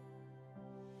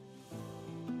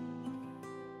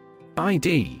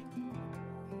 ID.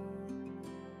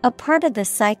 A part of the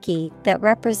psyche that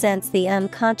represents the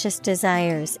unconscious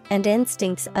desires and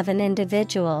instincts of an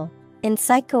individual. In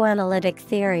psychoanalytic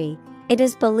theory, it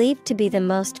is believed to be the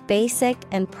most basic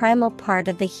and primal part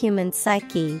of the human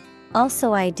psyche.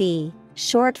 Also ID,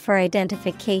 short for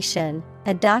identification,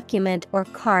 a document or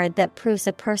card that proves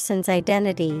a person's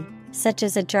identity, such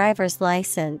as a driver's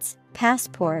license,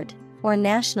 passport, or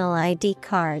national ID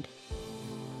card.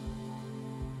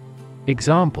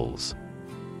 Examples: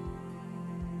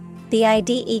 The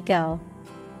ID ego.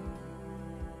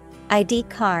 ID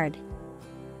card.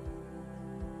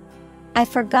 I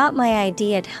forgot my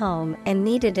ID at home and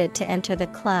needed it to enter the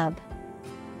club.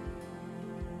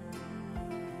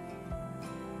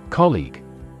 Colleague.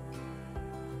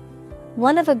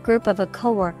 One of a group of a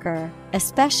coworker,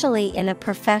 especially in a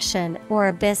profession or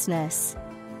a business.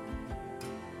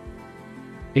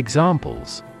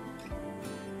 Examples: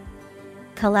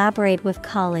 Collaborate with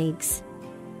colleagues.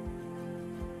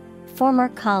 Former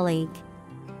colleague.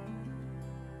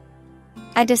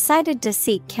 I decided to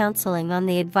seek counseling on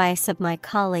the advice of my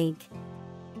colleague.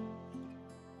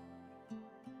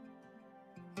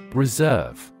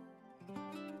 Reserve.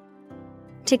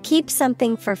 To keep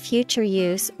something for future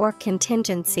use or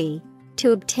contingency,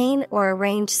 to obtain or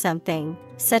arrange something,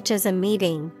 such as a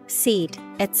meeting, seat,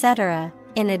 etc.,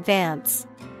 in advance.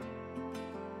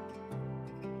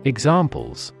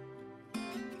 Examples: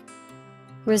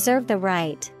 Reserve the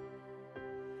right.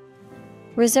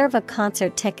 Reserve a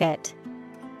concert ticket.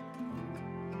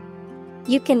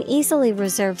 You can easily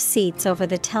reserve seats over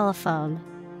the telephone.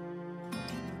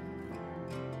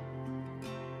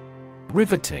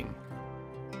 Riveting.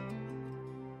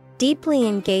 Deeply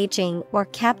engaging or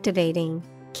captivating,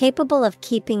 capable of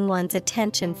keeping one's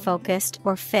attention focused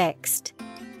or fixed.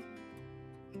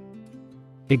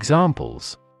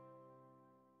 Examples: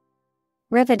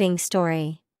 Riveting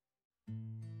story.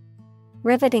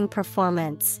 Riveting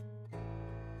performance.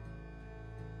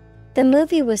 The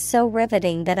movie was so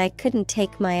riveting that I couldn't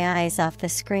take my eyes off the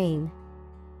screen.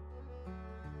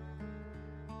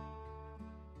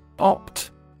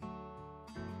 Opt.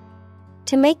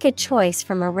 To make a choice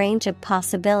from a range of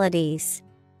possibilities.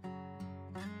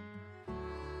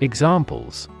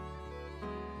 Examples: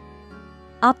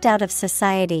 Opt out of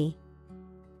society.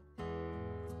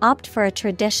 Opt for a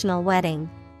traditional wedding.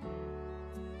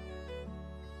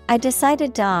 I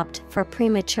decided to opt for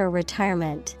premature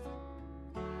retirement.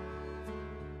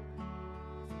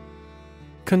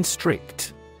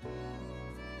 Constrict.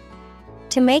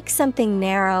 To make something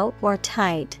narrow or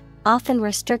tight, often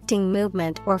restricting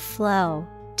movement or flow,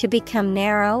 to become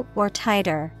narrow or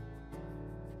tighter.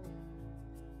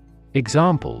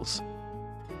 Examples: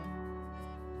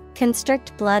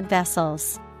 Constrict blood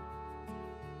vessels.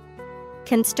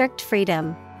 Constrict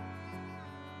freedom.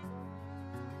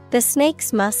 The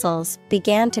snake's muscles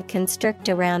began to constrict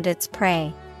around its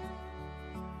prey.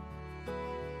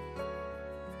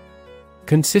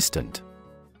 Consistent.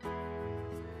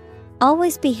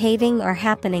 Always behaving or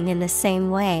happening in the same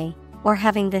way, or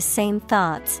having the same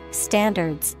thoughts,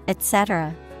 standards,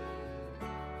 etc.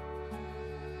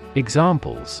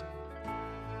 Examples: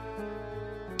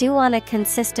 Do on a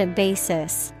consistent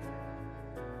basis.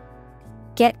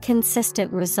 Get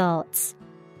consistent results.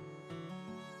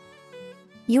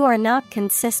 You are not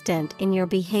consistent in your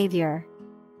behavior.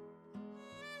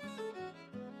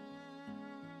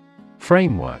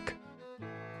 Framework.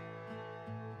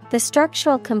 The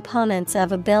structural components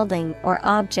of a building or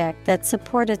object that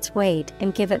support its weight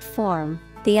and give it form,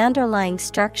 the underlying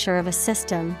structure of a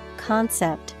system,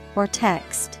 concept, or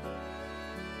text.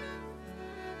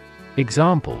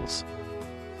 Examples: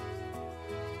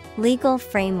 legal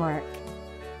framework,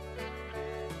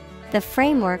 the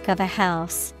framework of a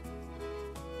house.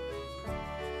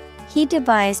 He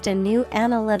devised a new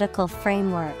analytical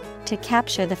framework to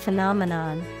capture the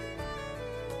phenomenon.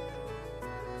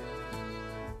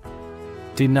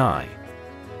 Deny.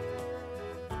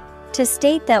 To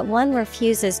state that one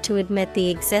refuses to admit the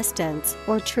existence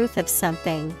or truth of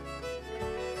something.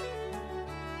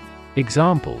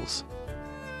 Examples: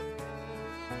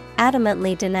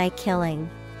 adamantly deny killing,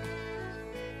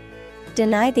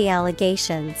 deny the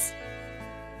allegations.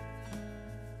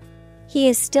 He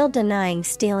is still denying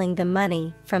stealing the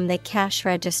money from the cash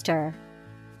register.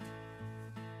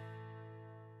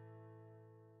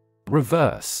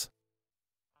 Reverse.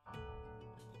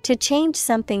 To change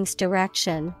something's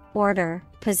direction, order,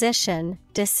 position,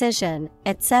 decision,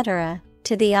 etc.,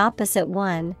 to the opposite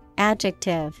one,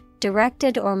 adjective,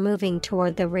 directed or moving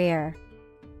toward the rear.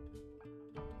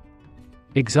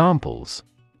 Examples: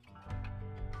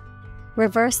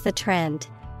 reverse the trend,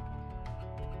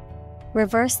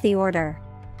 reverse the order.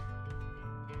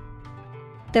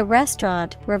 The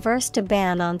restaurant reversed a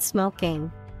ban on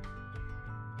smoking.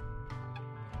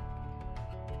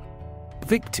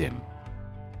 Victim.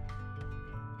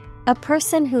 A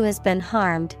person who has been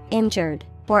harmed, injured,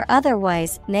 or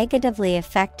otherwise negatively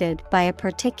affected by a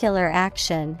particular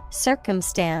action,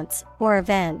 circumstance, or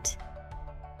event.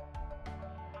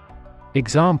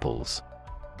 Examples: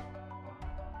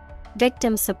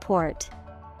 victim support,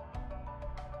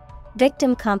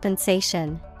 victim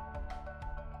compensation.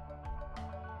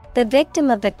 The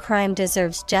victim of the crime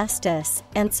deserves justice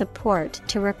and support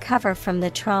to recover from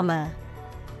the trauma.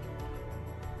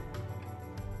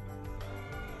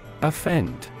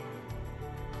 Offend.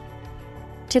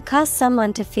 To cause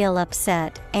someone to feel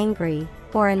upset, angry,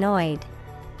 or annoyed.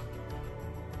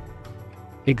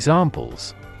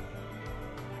 Examples: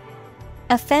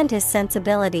 offend his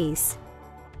sensibilities,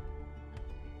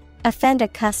 offend a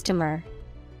customer.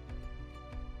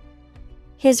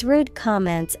 His rude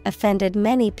comments offended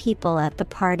many people at the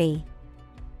party.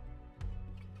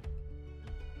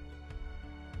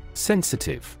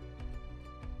 Sensitive.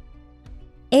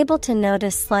 Able to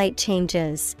notice slight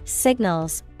changes,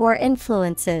 signals, or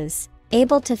influences,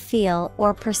 able to feel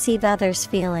or perceive others'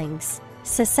 feelings,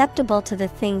 susceptible to the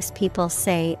things people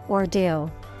say or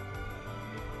do.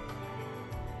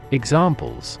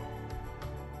 Examples: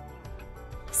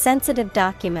 sensitive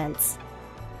documents,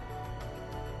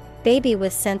 baby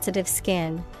with sensitive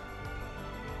skin.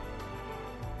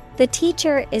 The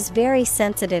teacher is very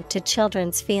sensitive to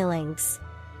children's feelings.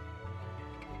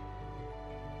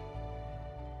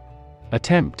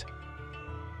 Attempt.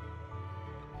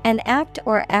 An act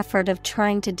or effort of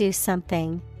trying to do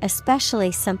something,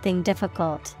 especially something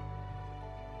difficult.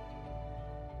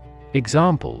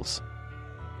 Examples: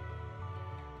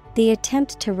 the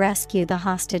attempt to rescue the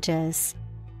hostages.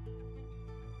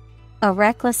 A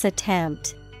reckless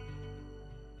attempt.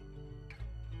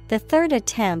 The third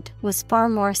attempt was far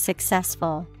more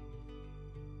successful.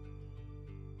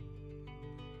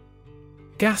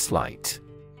 Gaslight.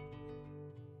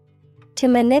 To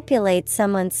manipulate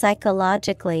someone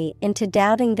psychologically into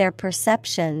doubting their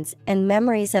perceptions and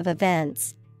memories of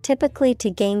events, typically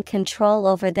to gain control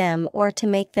over them or to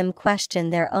make them question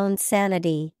their own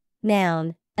sanity.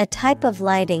 Noun, a type of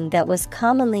lighting that was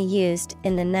commonly used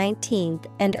in the 19th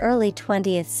and early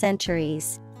 20th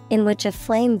centuries, in which a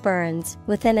flame burns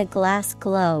within a glass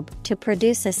globe to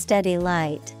produce a steady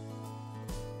light.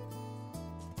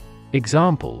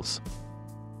 Examples: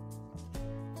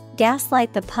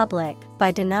 gaslight the public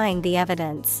by denying the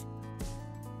evidence.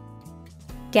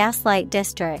 Gaslight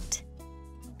district.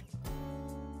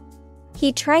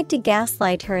 He tried to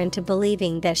gaslight her into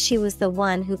believing that she was the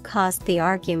one who caused the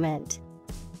argument.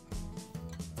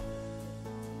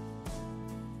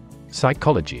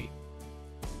 Psychology.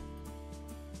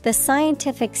 The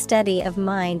scientific study of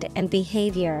mind and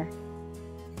behavior.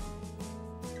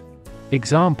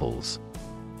 Examples: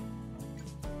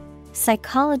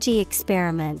 psychology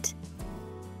experiment.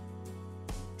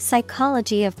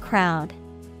 Psychology of crowd.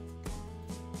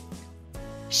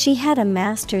 She had a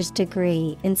master's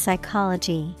degree in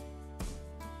psychology.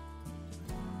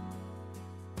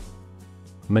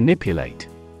 Manipulate.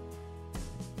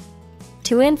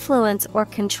 To influence or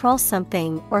control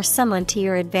something or someone to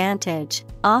your advantage,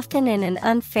 often in an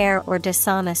unfair or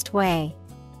dishonest way.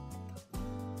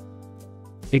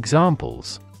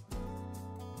 Examples: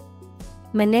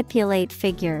 manipulate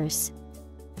figures.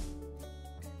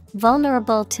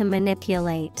 Vulnerable to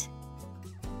manipulate.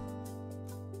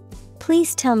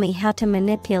 Please tell me how to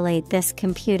manipulate this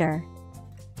computer.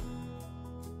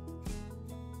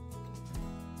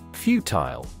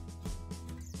 Futile.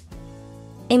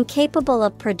 Incapable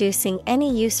of producing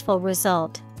any useful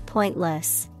result,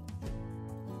 pointless.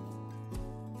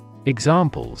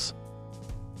 Examples: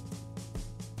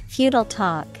 Futile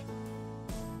talk.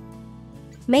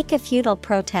 Make a futile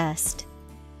protest.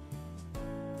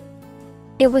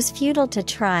 It was futile to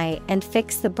try and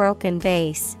fix the broken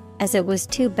vase, as it was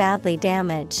too badly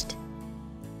damaged.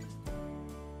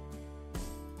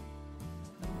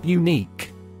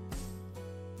 Unique.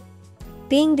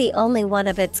 Being the only one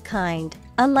of its kind,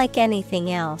 unlike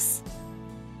anything else.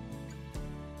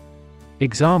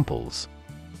 Examples: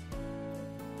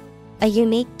 A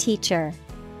unique teacher.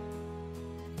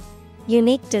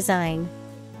 Unique design.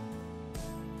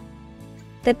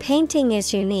 The painting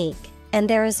is unique, and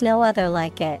there is no other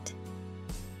like it.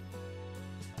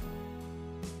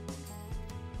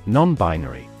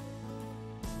 Non-binary.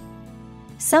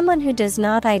 Someone who does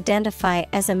not identify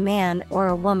as a man or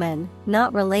a woman,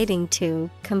 not relating to,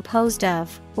 composed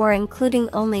of, or including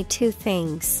only two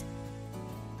things.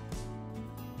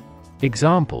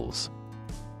 Examples: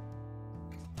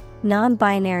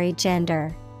 Non-binary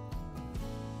gender.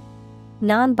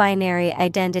 Non-binary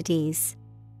identities.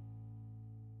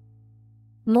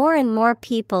 More and more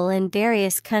people in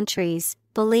various countries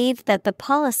believe that the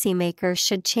policymakers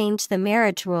should change the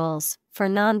marriage rules for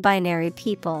non-binary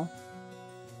people.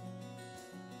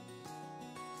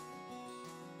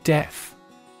 Deaf.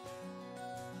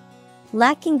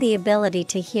 Lacking the ability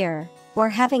to hear, or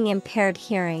having impaired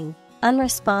hearing,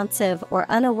 unresponsive or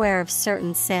unaware of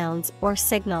certain sounds or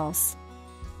signals.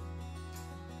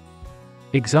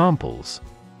 Examples: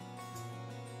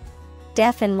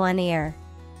 Deaf in one ear.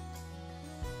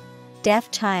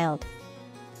 Deaf child.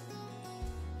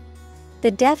 The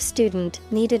deaf student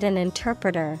needed an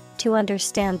interpreter to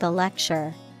understand the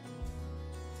lecture.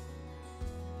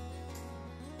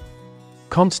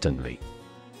 Constantly.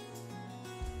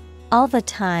 All the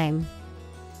time.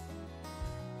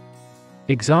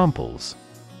 Examples: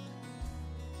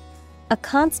 A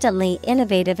constantly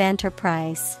innovative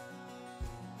enterprise.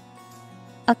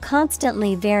 A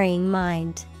constantly varying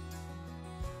mind.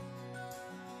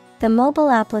 The mobile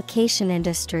application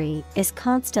industry is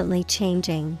constantly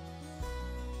changing.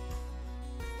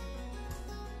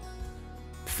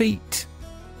 Feat.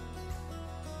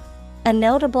 A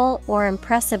notable or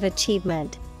impressive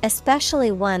achievement,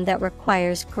 especially one that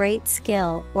requires great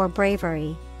skill or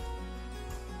bravery.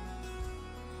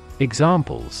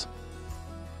 Examples: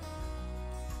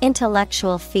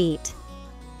 Intellectual feat.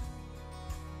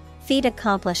 Feat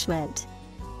accomplishment.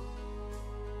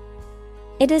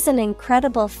 It is an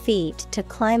incredible feat to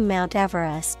climb Mount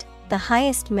Everest, the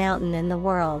highest mountain in the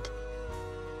world.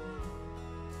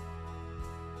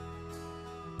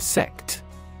 Sect.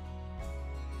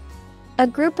 A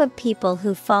group of people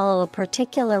who follow a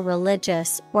particular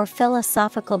religious or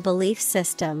philosophical belief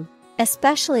system,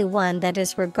 especially one that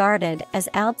is regarded as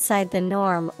outside the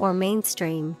norm or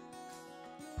mainstream.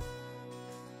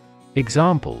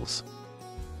 Examples: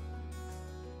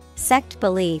 Sect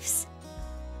beliefs.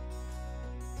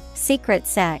 Secret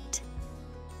sect.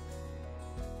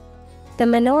 The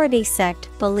minority sect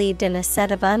believed in a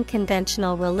set of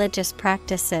unconventional religious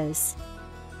practices.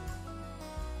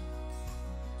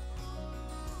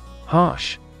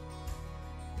 Harsh.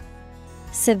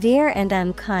 Severe and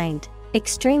unkind,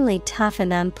 extremely tough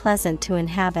and unpleasant to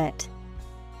inhabit.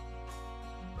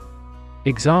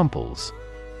 Examples: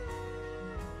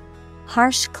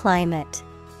 Harsh climate.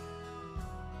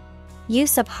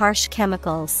 Use of harsh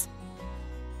chemicals.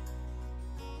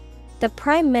 The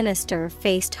Prime Minister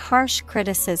faced harsh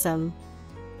criticism.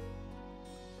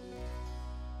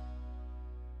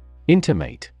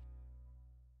 Intimate.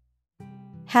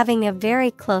 Having a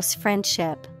very close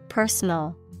friendship,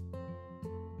 personal.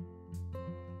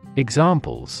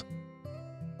 Examples: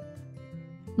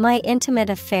 My intimate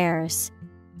affairs.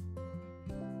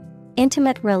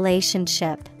 Intimate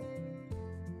relationship.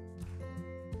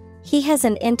 He has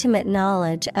an intimate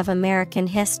knowledge of American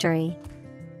history.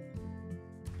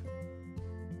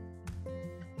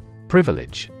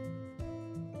 Privilege.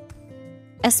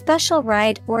 A special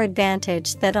right or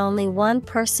advantage that only one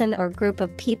person or group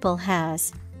of people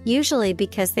has, usually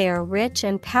because they are rich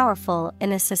and powerful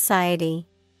in a society.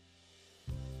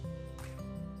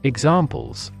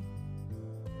 Examples: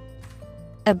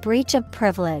 A breach of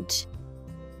privilege.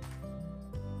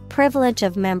 Privilege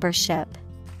of membership.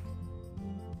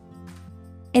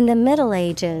 In the Middle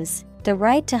Ages, the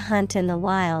right to hunt in the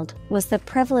wild was the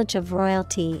privilege of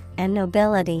royalty and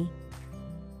nobility.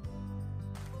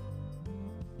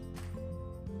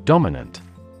 Dominant.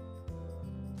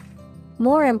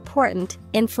 More important,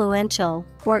 influential,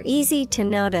 or easy to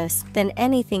notice than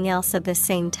anything else of the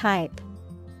same type.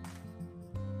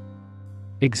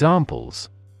 Examples: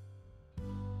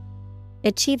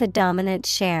 Achieve a dominant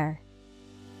share.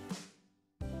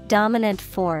 Dominant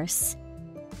force.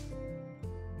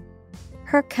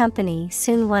 Her company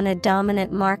soon won a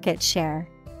dominant market share.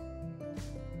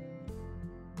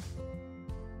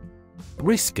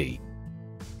 Risky.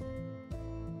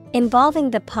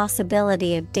 Involving the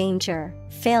possibility of danger,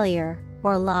 failure,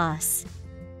 or loss.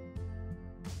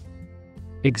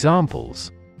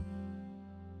 Examples: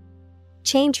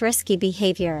 Change risky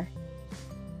behavior.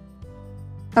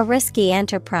 A risky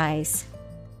enterprise.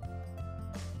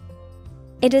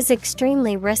 It is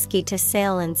extremely risky to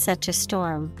sail in such a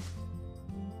storm.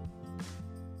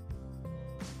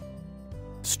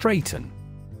 Straighten.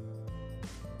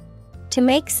 To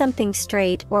make something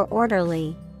straight or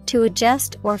orderly, to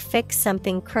adjust or fix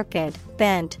something crooked,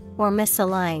 bent, or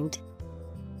misaligned.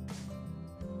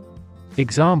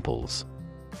 Examples: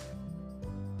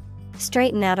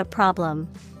 Straighten out a problem.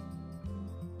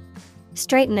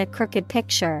 Straighten a crooked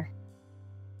picture.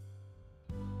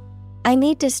 I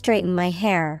need to straighten my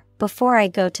hair before I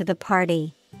go to the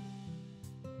party.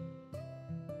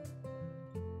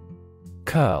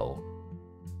 Curl.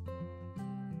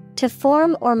 To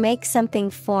form or make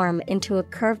something form into a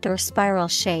curved or spiral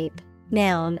shape.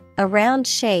 Noun, a round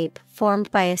shape formed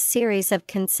by a series of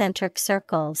concentric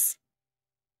circles.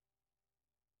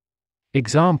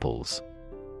 Examples: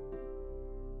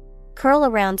 Curl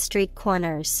around street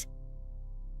corners.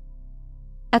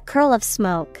 A curl of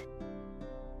smoke.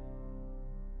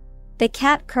 The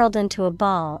cat curled into a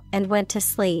ball and went to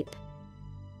sleep.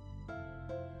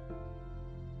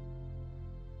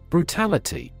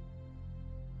 Brutality.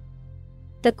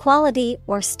 The quality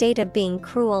or state of being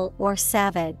cruel or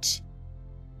savage.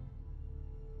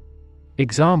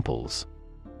 Examples: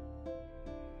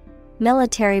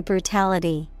 Military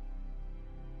brutality.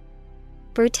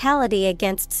 Brutality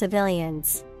against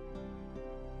civilians.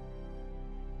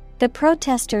 The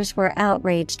protesters were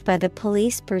outraged by the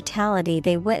police brutality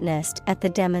they witnessed at the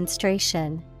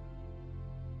demonstration.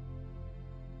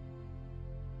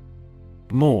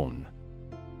 Mourn.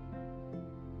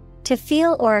 To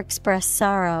feel or express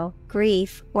sorrow,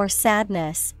 grief, or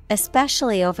sadness,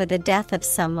 especially over the death of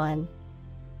someone.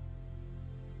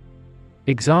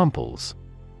 Examples: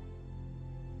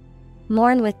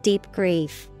 Mourn with deep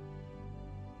grief.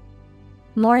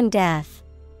 Mourn death.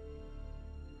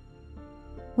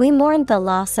 We mourned the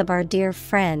loss of our dear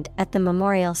friend at the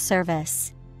memorial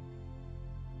service.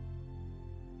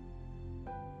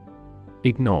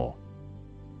 Ignore.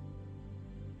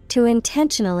 To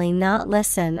intentionally not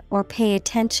listen or pay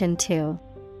attention to.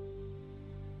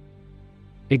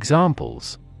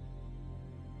 Examples: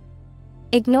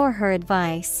 Ignore her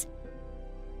advice.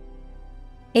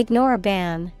 Ignore a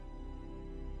ban.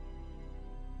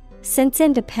 Since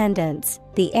independence,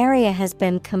 the area has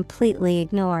been completely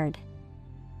ignored.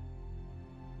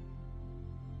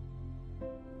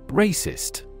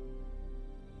 Racist.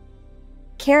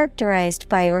 Characterized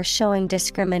by or showing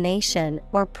discrimination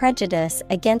or prejudice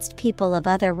against people of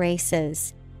other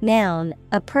races. Noun,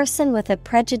 a person with a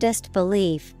prejudiced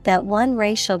belief that one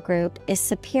racial group is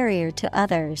superior to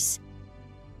others.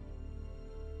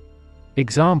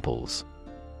 Examples: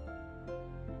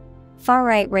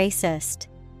 Far-right racist.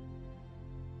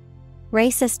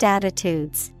 Racist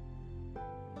attitudes.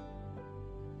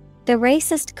 The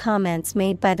racist comments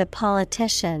made by the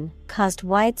politician caused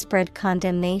widespread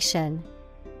condemnation.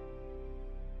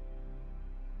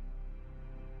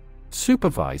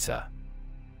 Supervisor.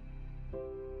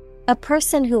 A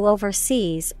person who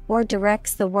oversees or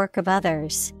directs the work of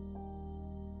others.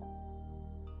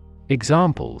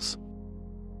 Examples: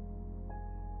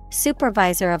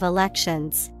 Supervisor of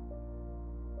elections.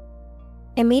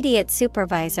 Immediate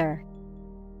supervisor.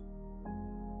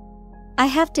 I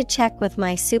have to check with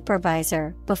my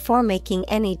supervisor before making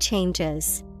any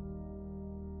changes.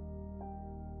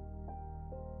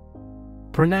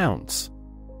 Pronounce.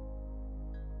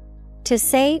 To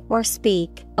say or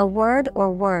speak a word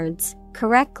or words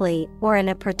correctly or in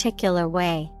a particular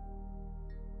way.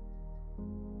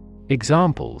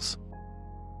 Examples: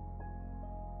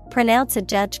 Pronounce a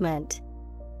judgment.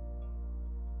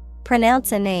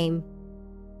 Pronounce a name.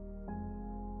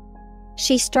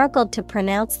 She struggled to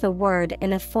pronounce the word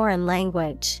in a foreign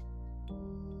language.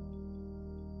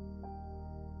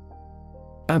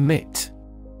 Omit.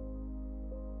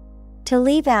 To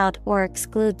leave out or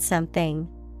exclude something.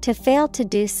 To fail to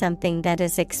do something that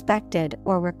is expected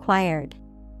or required.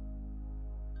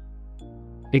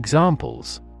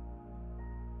 Examples: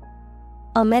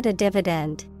 Omit a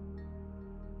dividend.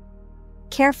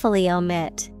 Carefully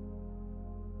omit.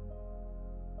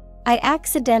 I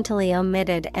accidentally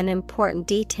omitted an important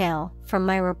detail from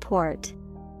my report.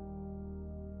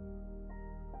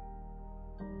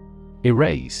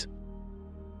 Erase.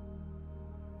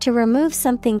 To remove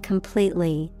something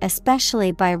completely,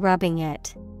 especially by rubbing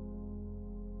it.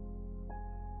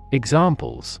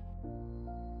 Examples: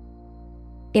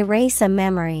 Erase a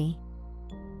memory.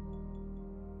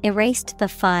 Erased the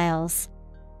files.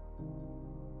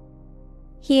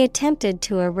 He attempted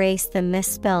to erase the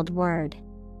misspelled word.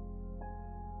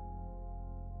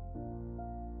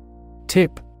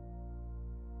 Tip.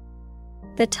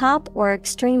 The top or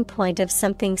extreme point of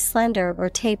something slender or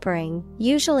tapering,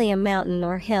 usually a mountain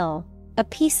or hill. A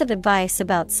piece of advice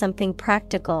about something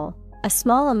practical, a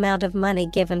small amount of money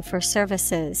given for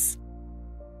services.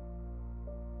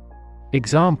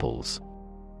 Examples: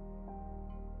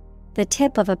 The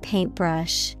tip of a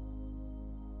paintbrush.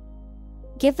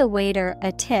 Give the waiter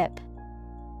a tip.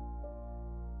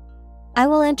 I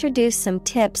will introduce some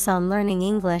tips on learning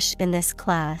English in this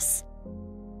class.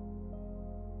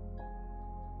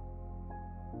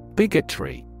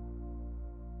 Bigotry.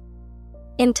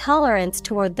 Intolerance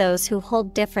toward those who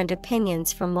hold different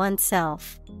opinions from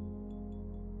oneself.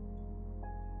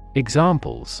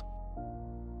 Examples: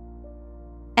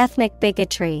 Ethnic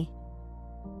bigotry.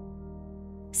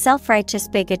 Self-righteous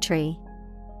bigotry.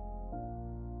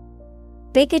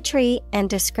 Bigotry and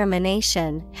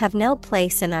discrimination have no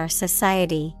place in our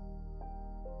society.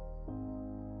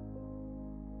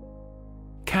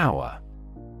 Cower.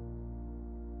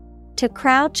 To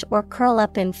crouch or curl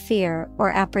up in fear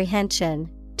or apprehension,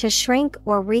 to shrink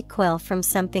or recoil from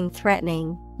something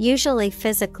threatening, usually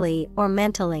physically or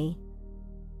mentally.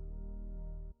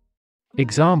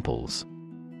 Examples: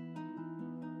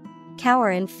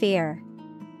 Cower in fear.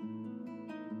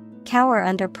 Cower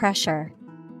under pressure.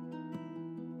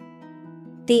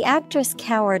 The actress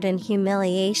cowered in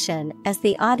humiliation as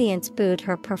the audience booed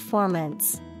her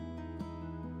performance.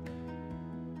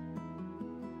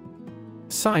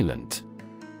 Silent.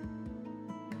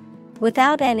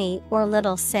 Without any or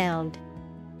little sound.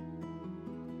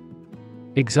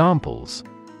 Examples: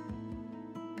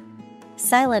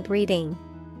 Silent reading.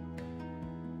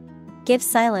 Give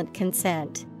silent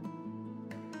consent.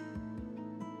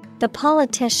 The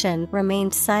politician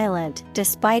remained silent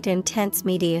despite intense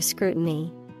media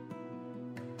scrutiny.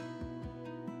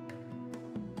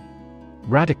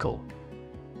 Radical.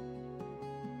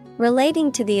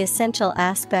 Relating to the essential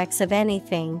aspects of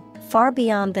anything, far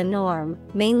beyond the norm,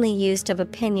 mainly used of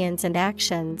opinions and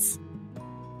actions.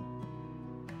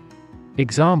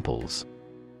 Examples: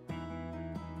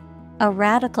 A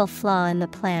radical flaw in the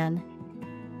plan.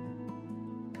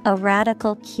 A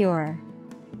radical cure.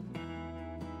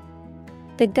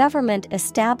 The government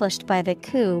established by the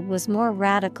coup was more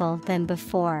radical than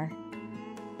before.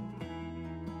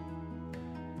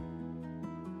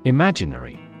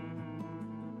 Imaginary.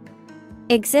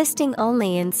 Existing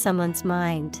only in someone's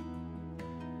mind.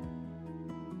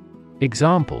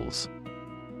 Examples: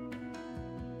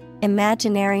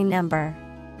 Imaginary number.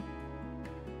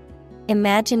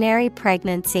 Imaginary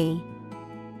pregnancy.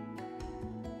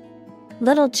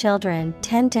 Little children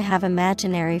tend to have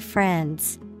imaginary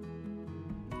friends.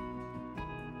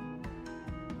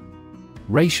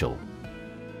 Racial.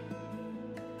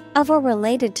 Of or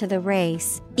related to the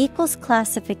race, equals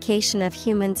classification of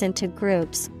humans into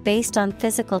groups based on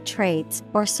physical traits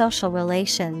or social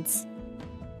relations.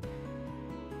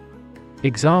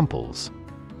 Examples: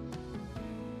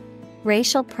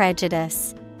 Racial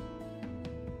prejudice.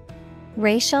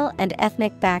 Racial and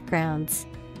ethnic backgrounds.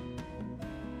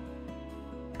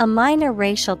 A minor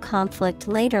racial conflict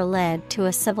later led to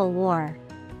a civil war.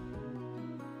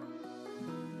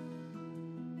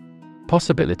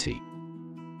 Possibility.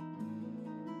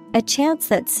 A chance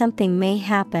that something may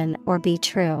happen or be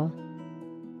true.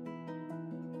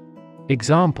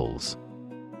 Examples: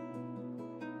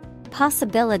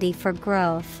 Possibility for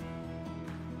growth.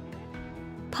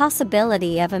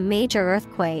 Possibility of a major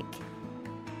earthquake.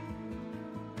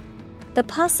 The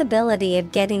possibility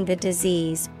of getting the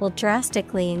disease will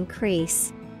drastically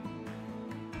increase.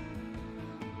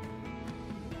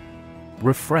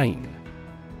 Refrain.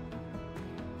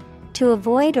 To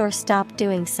avoid or stop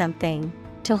doing something.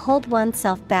 To hold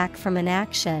oneself back from an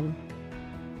action.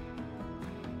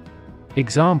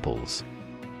 Examples: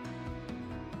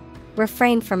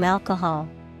 Refrain from alcohol.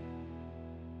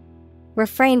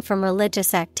 Refrain from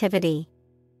religious activity.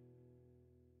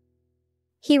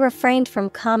 He refrained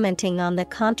from commenting on the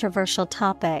controversial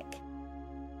topic.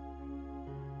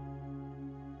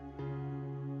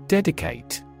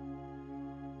 Dedicate.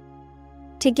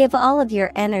 To give all of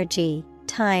your energy,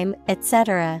 time,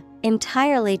 etc.,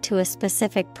 entirely to a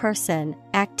specific person,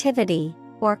 activity,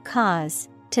 or cause,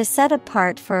 to set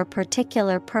apart for a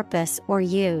particular purpose or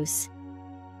use.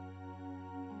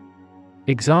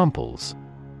 Examples: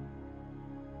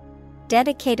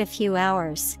 Dedicate a few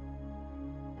hours.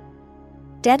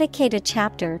 Dedicate a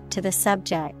chapter to the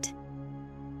subject.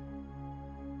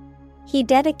 He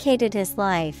dedicated his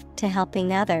life to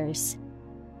helping others.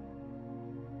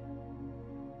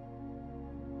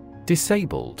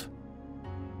 Disabled.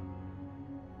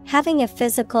 Having a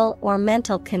physical or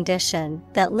mental condition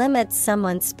that limits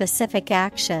someone's specific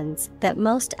actions that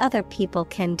most other people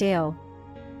can do.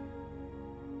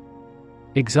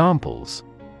 Examples: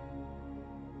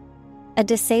 A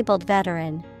disabled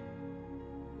veteran.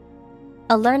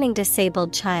 A learning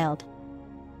disabled child.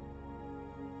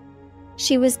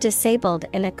 She was disabled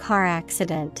in a car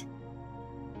accident.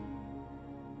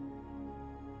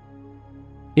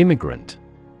 Immigrant.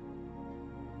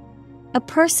 A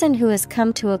person who has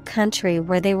come to a country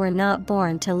where they were not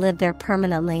born to live there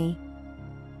permanently.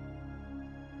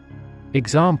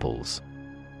 Examples: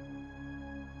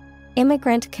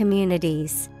 Immigrant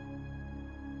communities.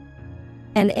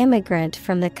 An immigrant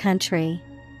from the country.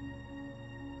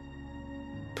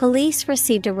 Police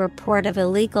received a report of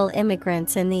illegal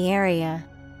immigrants in the area.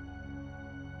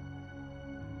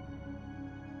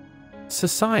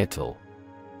 Societal.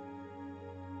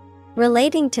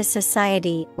 Relating to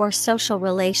society or social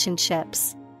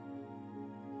relationships.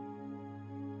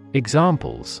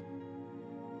 Examples: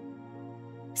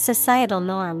 Societal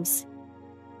norms.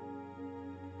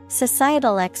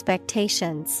 Societal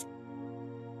expectations.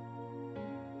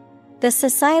 The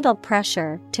societal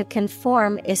pressure to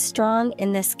conform is strong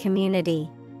in this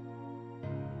community.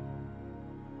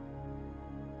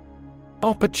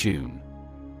 Opportune.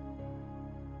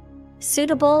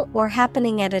 Suitable or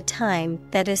happening at a time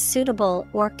that is suitable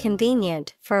or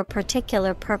convenient for a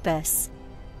particular purpose.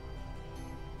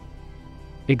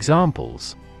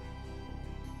 Examples: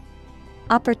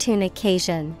 Opportune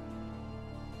occasion.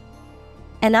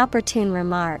 An opportune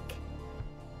remark.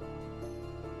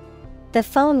 The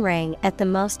phone rang at the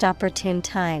most opportune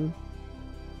time.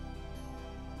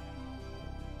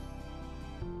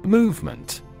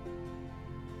 Movement.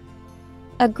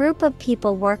 A group of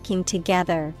people working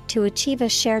together to achieve a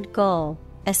shared goal,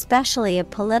 especially a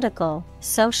political,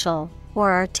 social,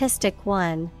 or artistic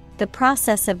one, the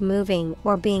process of moving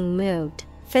or being moved,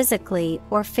 physically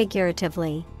or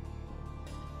figuratively.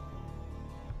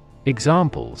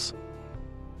 Examples: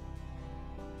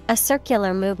 A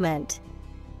circular movement.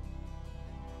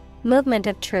 Movement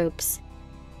of troops.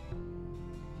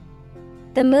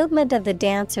 The movement of the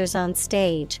dancers on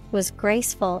stage was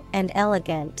graceful and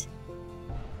elegant.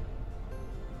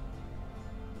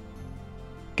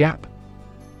 Gap.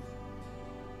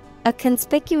 A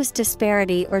conspicuous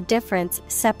disparity or difference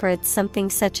separates something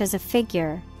such as a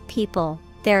figure, people,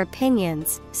 their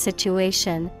opinions,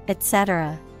 situation,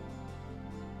 etc.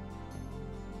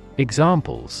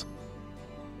 Examples: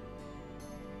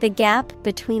 The gap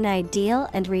between ideal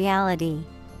and reality.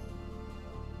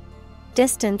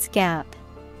 Distance gap.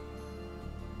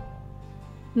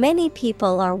 Many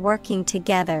people are working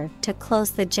together to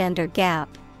close the gender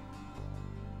gap.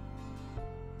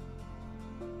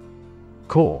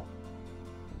 Core.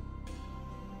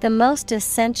 The most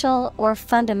essential or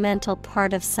fundamental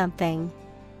part of something.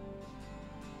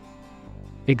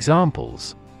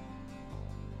 Examples: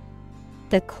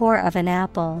 The core of an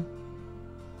apple.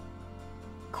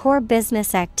 Core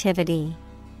business activity.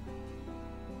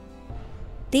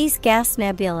 These gas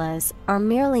nebulas are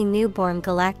merely newborn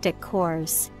galactic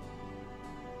cores.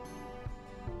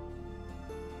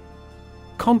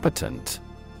 Competent.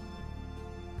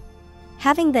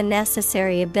 Having the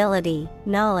necessary ability,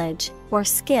 knowledge, or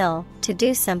skill to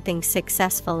do something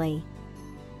successfully.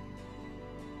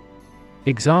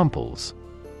 Examples: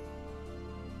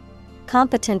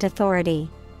 Competent authority.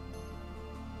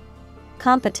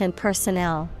 Competent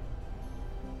personnel.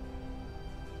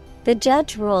 The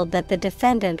judge ruled that the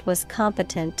defendant was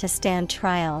competent to stand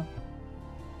trial.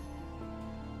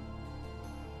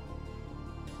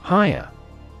 Hire.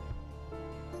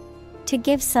 To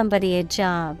give somebody a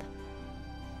job.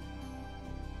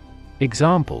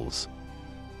 Examples: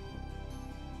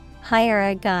 Hire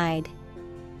a guide.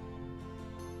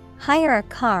 Hire a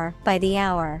car by the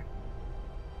hour.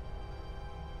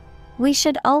 We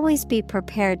should always be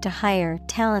prepared to hire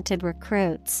talented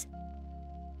recruits.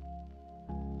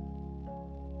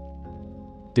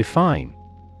 Define.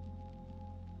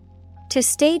 To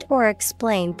state or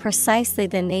explain precisely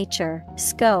the nature,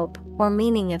 scope, or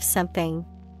meaning of something.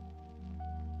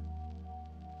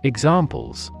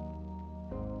 Examples: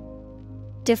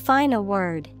 Define a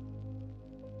word.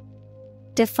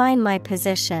 Define my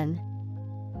position.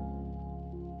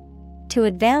 To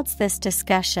advance this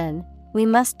discussion, we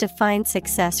must define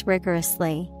success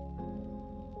rigorously.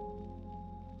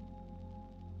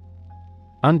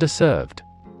 Underserved.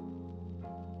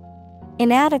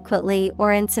 Inadequately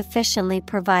or insufficiently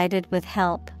provided with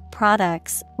help,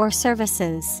 products, or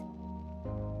services.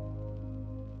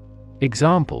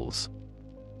 Examples: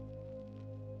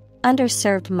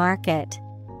 Underserved market.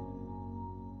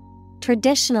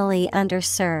 Traditionally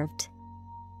underserved.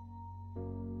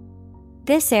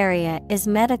 This area is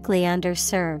medically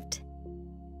underserved.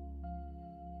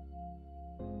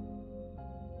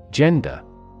 Gender.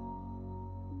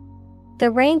 The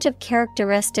range of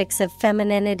characteristics of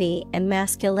femininity and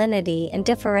masculinity and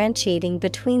differentiating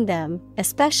between them,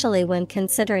 especially when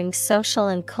considering social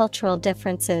and cultural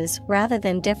differences rather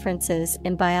than differences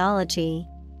in biology.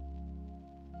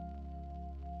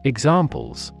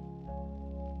 Examples: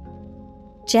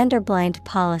 Gender-blind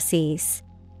policies.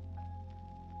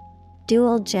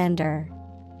 Dual gender.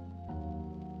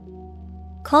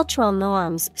 Cultural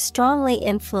norms strongly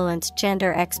influence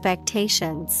gender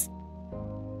expectations.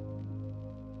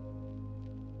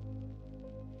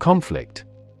 Conflict.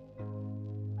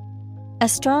 A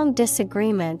strong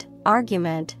disagreement,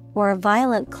 argument, or a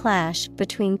violent clash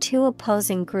between two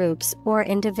opposing groups or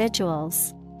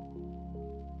individuals.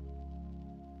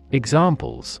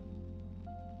 Examples: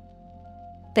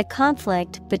 The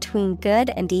conflict between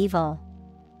good and evil.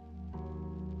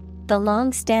 The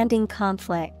long-standing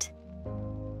conflict.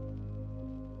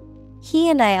 He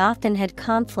and I often had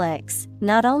conflicts,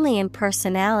 not only in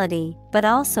personality, but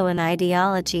also in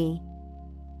ideology.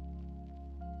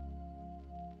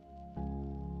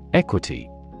 Equity.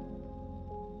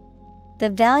 The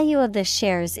value of the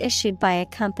shares issued by a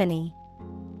company.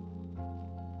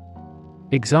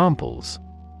 Examples: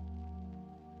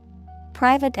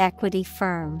 Private equity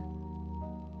firm.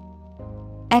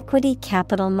 Equity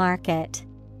capital market.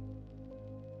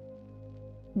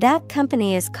 That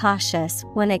company is cautious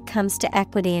when it comes to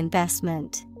equity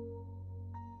investment.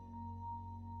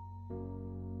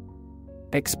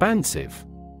 Expansive.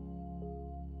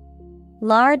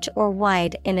 Large or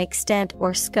wide in extent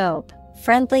or scope,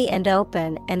 friendly and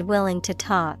open and willing to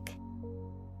talk.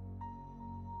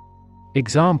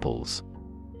 Examples: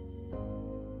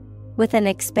 With an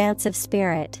expansive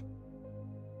spirit.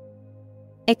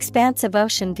 Expansive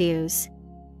ocean views.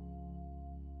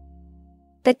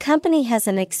 The company has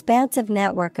an expansive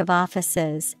network of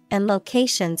offices and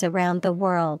locations around the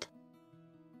world.